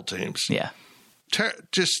 Terrible teams. Yeah.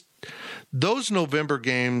 Just those November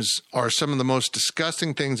games are some of the most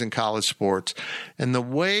disgusting things in college sports. And the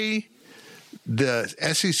way the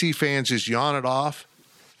SEC fans just yawn it off,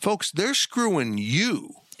 folks, they're screwing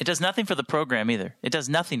you. It does nothing for the program either. It does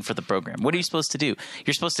nothing for the program. What are you supposed to do?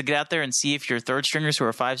 You're supposed to get out there and see if your third stringers who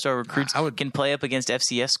are 5-star recruits can play up against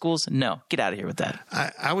FCS schools? No. Get out of here with that.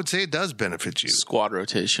 I would say it does benefit you. Squad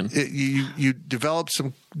rotation. You develop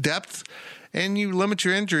some depth and you limit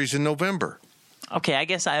your injuries in November. Okay, I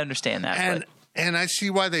guess I understand that. And I see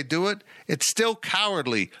why they do it. It's still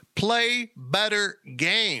cowardly. Play better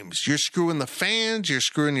games. You're screwing the fans. You're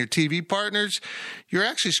screwing your TV partners. You're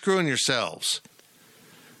actually screwing yourselves.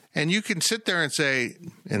 And you can sit there and say,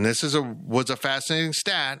 and this was a fascinating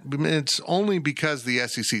stat. It's only because the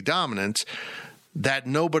SEC dominance that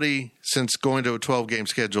nobody since going to a 12-game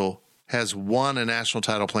schedule has won a national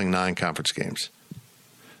title playing 9 conference games.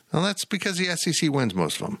 Well, that's because the SEC wins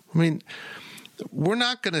most of them. I mean, we're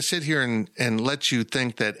not going to sit here and let you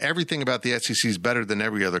think that everything about the SEC is better than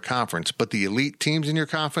every other conference, but the elite teams in your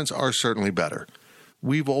conference are certainly better.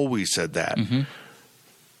 We've always said that. Mm-hmm.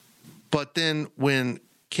 But then when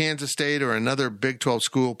Kansas State or another Big 12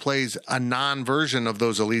 school plays a non-version of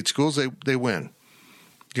those elite schools, they win.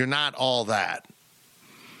 You're not all that.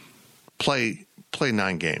 Play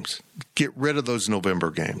 9 games. Get rid of those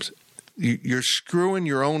November games. You're screwing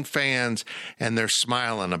your own fans, and they're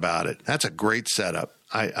smiling about it. That's a great setup.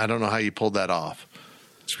 I don't know how you pulled that off.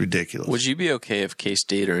 It's ridiculous. Would you be okay if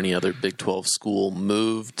K-State or any other Big 12 school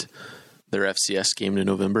moved their FCS game to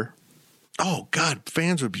November? Oh, God,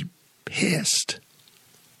 fans would be pissed.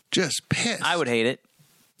 Just pissed. I would hate it.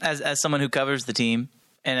 As someone who covers the team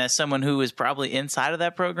and as someone who is probably inside of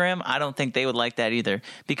that program, I don't think they would like that either,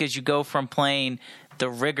 because you go from playing the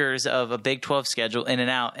rigors of a Big 12 schedule in and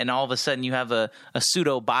out, and all of a sudden you have a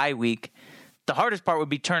pseudo bye week. The hardest part would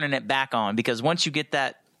be turning it back on, because once you get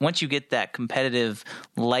that competitive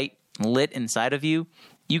light lit inside of you,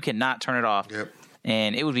 you cannot turn it off. Yep.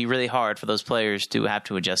 And it would be really hard for those players to have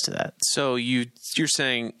to adjust to that. So you're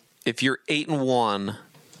saying if you're 8-1,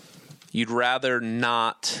 you'd rather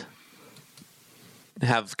not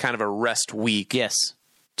have kind of a rest week, yes,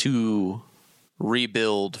 to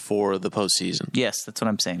rebuild for the postseason. Yes, that's what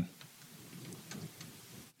I'm saying.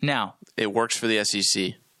 Now, it works for the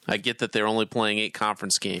SEC. I get that they're only playing 8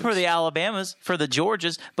 conference games. For the Alabamas, for the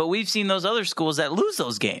Georgias, but we've seen those other schools that lose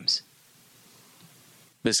those games.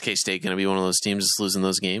 Is K-State going to be one of those teams that's losing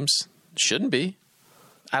those games? Shouldn't be.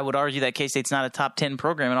 I would argue that K-State's not a top 10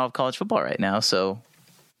 program in all of college football right now, so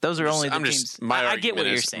those are only the teams. I get what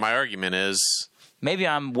you're saying. My argument is, maybe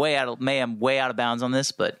I'm way out of bounds on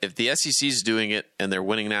this, but if the SEC's doing it and they're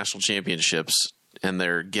winning national championships and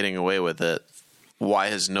they're getting away with it, why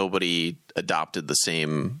has nobody adopted the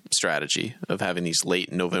same strategy of having these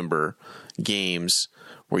late November games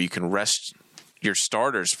where you can rest your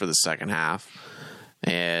starters for the second half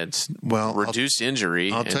and reduce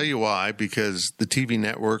injury? I'll tell you why, because the TV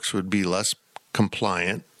networks would be less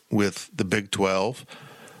compliant with the Big 12.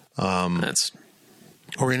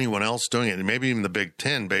 Or anyone else doing it, and maybe even the Big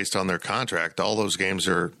 10 based on their contract. All those games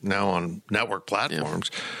are now on network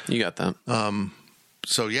platforms. Yeah, you got that.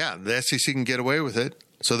 So, yeah, the SEC can get away with it,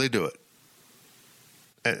 so they do it.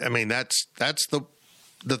 I mean, that's the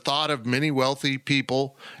thought of many wealthy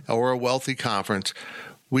people or a wealthy conference.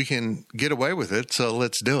 We can get away with it, so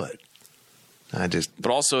let's do it.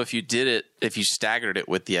 But also, if you staggered it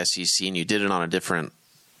with the SEC and you did it on a different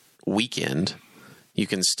weekend, you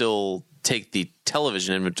can still take the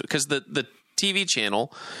television inventory, because the TV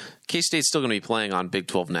channel, K-State's still going to be playing on Big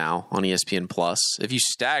 12 Now on ESPN Plus. If you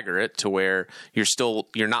stagger it to where you're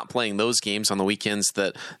not playing those games on the weekends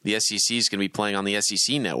that the SEC is going to be playing on the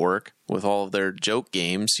SEC network with all of their joke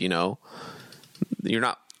games, you're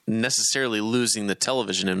not necessarily losing the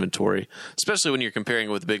television inventory, especially when you're comparing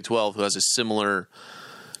it with the Big 12, who has a similar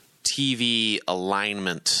TV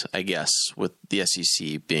alignment, I guess, with the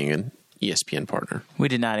SEC being an ESPN partner. We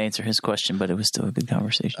did not answer his question, but it was still a good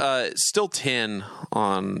conversation. Still 10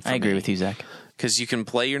 on. I agree with you, Zach. Because you can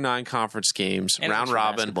play your 9 conference games, and round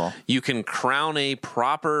robin. Basketball. You can crown a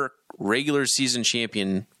proper regular season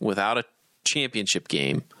champion without a championship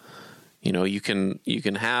game. You can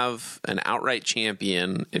have an outright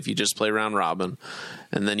champion if you just play round robin,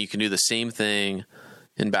 and then you can do the same thing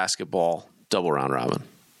in basketball, double round robin.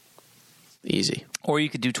 Easy. Or you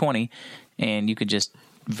could do 20, and you could just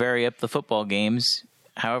vary up the football games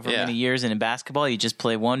however many years, and in basketball you just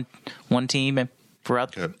play one team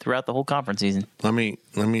throughout the whole conference season. Let me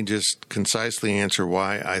just concisely answer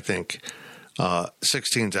why I think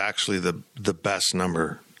 16 is actually the best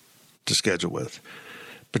number to schedule with,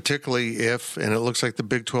 particularly if, and it looks like the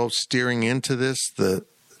Big 12 steering into this,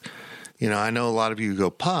 I know a lot of you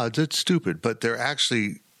go, pods, it's stupid, but they're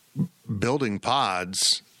actually building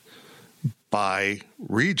pods by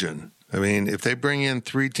region. I mean, if they bring in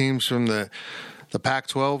 3 teams from the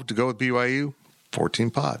Pac-12 to go with BYU, 14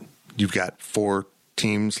 pod. You've got 4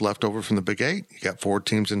 teams left over from the Big 8. You got 4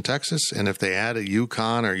 teams in Texas. And if they add a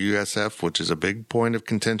UConn or USF, which is a big point of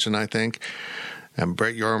contention, I think, and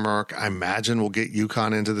Brett Yormark, I imagine, will get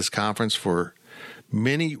UConn into this conference for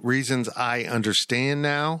many reasons I understand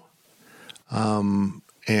now.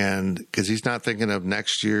 And because he's not thinking of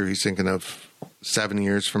next year, he's thinking of 7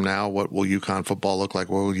 years from now. What will UConn football look like?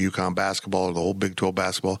 What will UConn basketball or the whole Big 12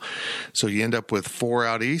 basketball? So you end up with 4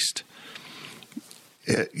 out east.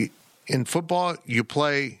 In football, you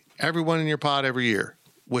play everyone in your pod every year.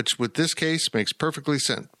 which with this case makes perfectly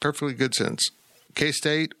good sense.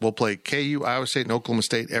 K-State will play KU, Iowa State, and Oklahoma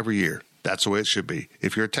State every year. That's the way it should be.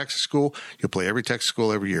 If you're a Texas school, you'll play every Texas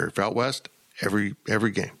school every year. If out west, every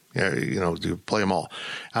game. You play them all.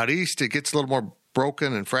 Out east, it gets a little more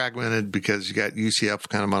broken and fragmented because you got UCF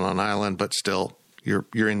kind of on an island, but still, you're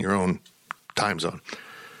in your own time zone.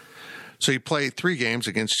 So you play 3 games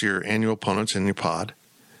against your annual opponents in your pod,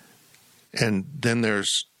 and then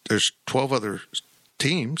there's 12 other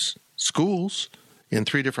teams, schools, in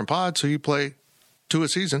 3 different pods, so you play 2 a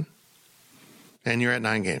season, and you're at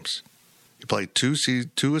 9 games. You play 2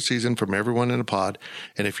 a season from everyone in a pod,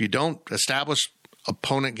 and if you don't establish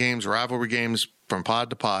opponent games, rivalry games from pod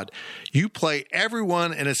to pod, you play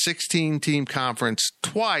everyone in a 16-team conference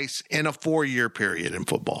twice in a 4-year period in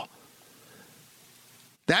football.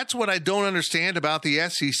 That's what I don't understand about the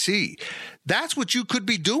SEC. That's what you could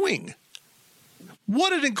be doing.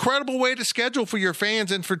 What an incredible way to schedule for your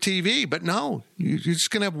fans and for TV. But no, you're just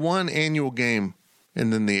going to have 1 annual game,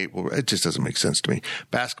 and then it just doesn't make sense to me.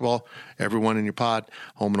 Basketball, everyone in your pod,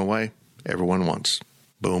 home and away, everyone once.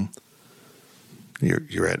 Boom.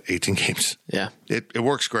 You're at 18 games. Yeah. It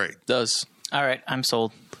works great. It does. All right, I'm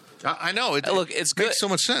sold. I know. Look, it's good. Makes so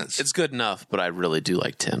much sense. It's good enough, but I really do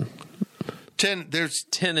like 10. 10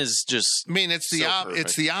 is just. I mean, it's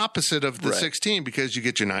the opposite of the Right. 16 because you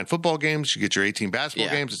get your 9 football games, you get your 18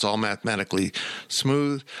 basketball games. It's all mathematically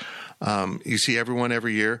smooth. You see everyone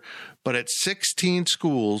every year. But at 16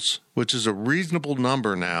 schools, which is a reasonable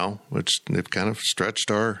number now, which they've kind of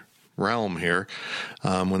stretched our realm here,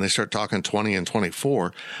 when they start talking 20 and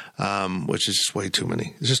 24, which is just way too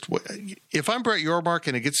many. It's just if I'm Brett Yormark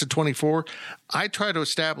and it gets to 24, I try to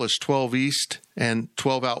establish 12 East and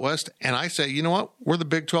 12 out West, and I say, you know what? We're the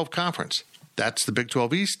Big 12 conference. That's the Big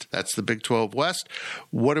 12 East. That's the Big 12 West.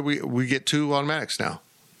 What do we get 2 automatics now?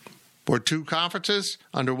 We're 2 conferences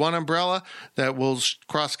under 1 umbrella that will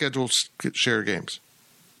cross-schedule share games.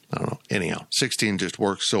 I don't know. Anyhow, 16 just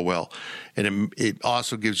works so well. And it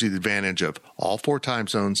also gives you the advantage of all 4 time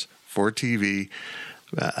zones, 4 TV,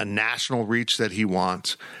 a national reach that he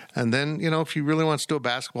wants. And then, if you really want to do a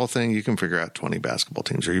basketball thing, you can figure out 20 basketball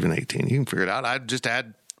teams or even 18. You can figure it out. I'd just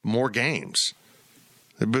add more games.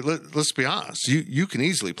 But let's be honest. You can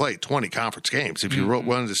easily play 20 conference games if you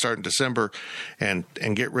wanted to start in December and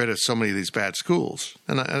get rid of so many of these bad schools.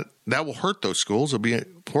 And that will hurt those schools. It'll be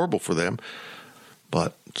horrible for them.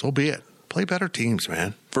 But so be it. Play better teams,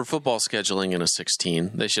 man. For football scheduling in a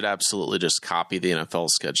 16, they should absolutely just copy the NFL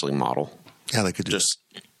scheduling model. Yeah, they could just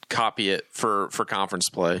copy it for conference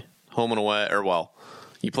play, home and away.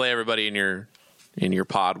 You play everybody in your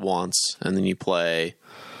pod once, and then you play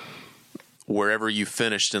wherever you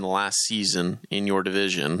finished in the last season in your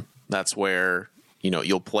division. That's where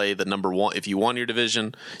you'll play the number 1. If you won your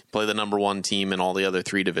division, play the number 1 team in all the other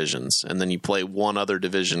 3 divisions, and then you play one other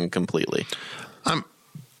division completely.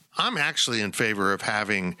 I'm actually in favor of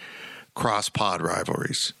having cross-pod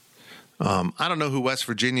rivalries. I don't know who West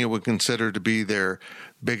Virginia would consider to be their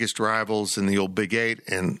biggest rivals in the old Big 8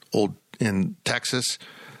 and in Texas,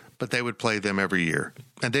 but they would play them every year.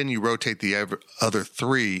 And then you rotate the other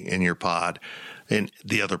 3 in your pod and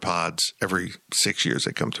the other pods every 6 years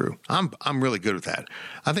they come through. I'm really good with that.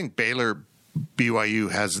 I think Baylor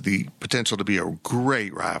BYU has the potential to be a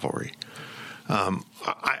great rivalry.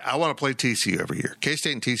 I want to play TCU every year.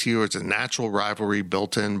 K-State and TCU is a natural rivalry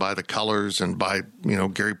built in by the colors and by,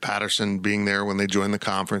 Gary Patterson being there when they joined the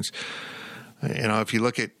conference. If you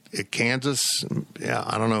look at Kansas,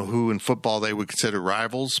 I don't know who in football they would consider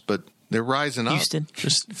rivals, but they're rising up. Houston.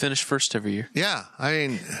 Just finish first every year. Yeah. I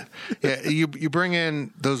mean, you bring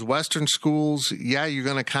in those Western schools. Yeah, you're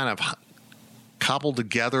going to kind of cobble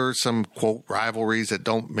together some, quote, rivalries that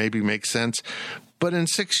don't maybe make sense. But in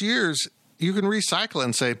 6 years, you can recycle it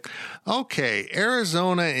and say, okay,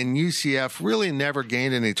 Arizona and UCF really never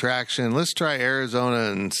gained any traction. Let's try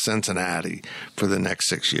Arizona and Cincinnati for the next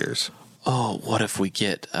 6 years. Oh, what if we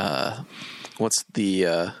get what's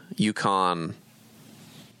the UConn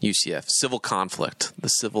UCF civil conflict? The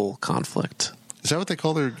civil conflict. Is that what they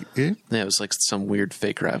call their game? Yeah, it was like some weird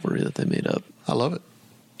fake rivalry that they made up. I love it.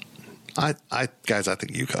 I think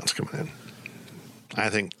UConn's coming in. I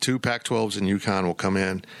think 2 Pac-12s in UConn will come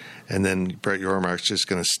in, and then Brett Yormark's just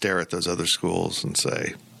going to stare at those other schools and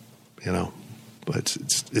say,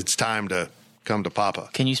 it's time to come to Papa.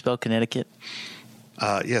 Can you spell Connecticut?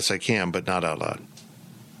 Yes, I can, but not out loud.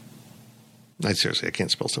 Seriously, I can't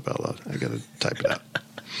spell stuff out loud. I got to type it out.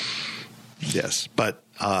 Yes, but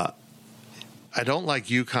I don't like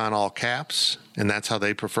UConn all caps, and that's how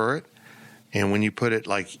they prefer it. And when you put it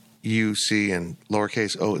like UC and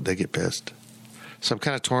lowercase, they get pissed. So I'm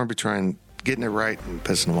kind of torn between getting it right and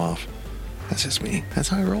pissing them off. That's just me. That's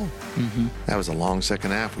how I roll. Mm-hmm. That was a long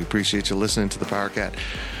second half. We appreciate you listening to the Powercat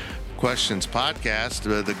Questions podcast.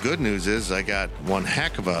 The good news is I got one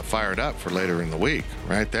heck of a fired up for later in the week.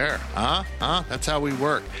 Right there. That's how we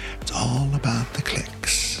work. It's all about the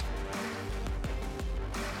clicks.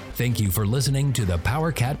 Thank you for listening to the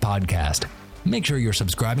Powercat podcast. Make sure you're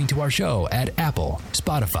subscribing to our show at Apple,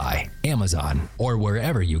 Spotify, Amazon, or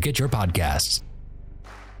wherever you get your podcasts.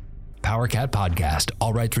 Powercat Podcast.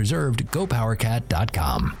 All rights reserved.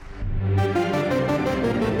 GoPowercat.com.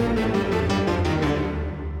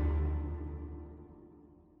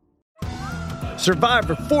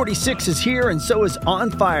 Survivor 46 is here, and so is On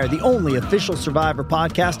Fire, the only official Survivor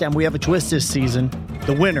podcast, and we have a twist this season.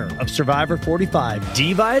 The winner of Survivor 45,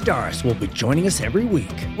 Dee Valladares, will be joining us every week.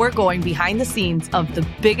 We're going behind the scenes of the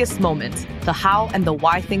biggest moments, the how and the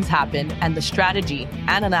why things happen, and the strategy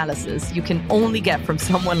and analysis you can only get from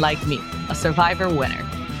someone like me, a Survivor winner.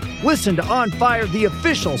 Listen to On Fire, the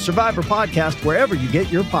official Survivor podcast, wherever you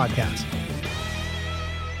get your podcasts.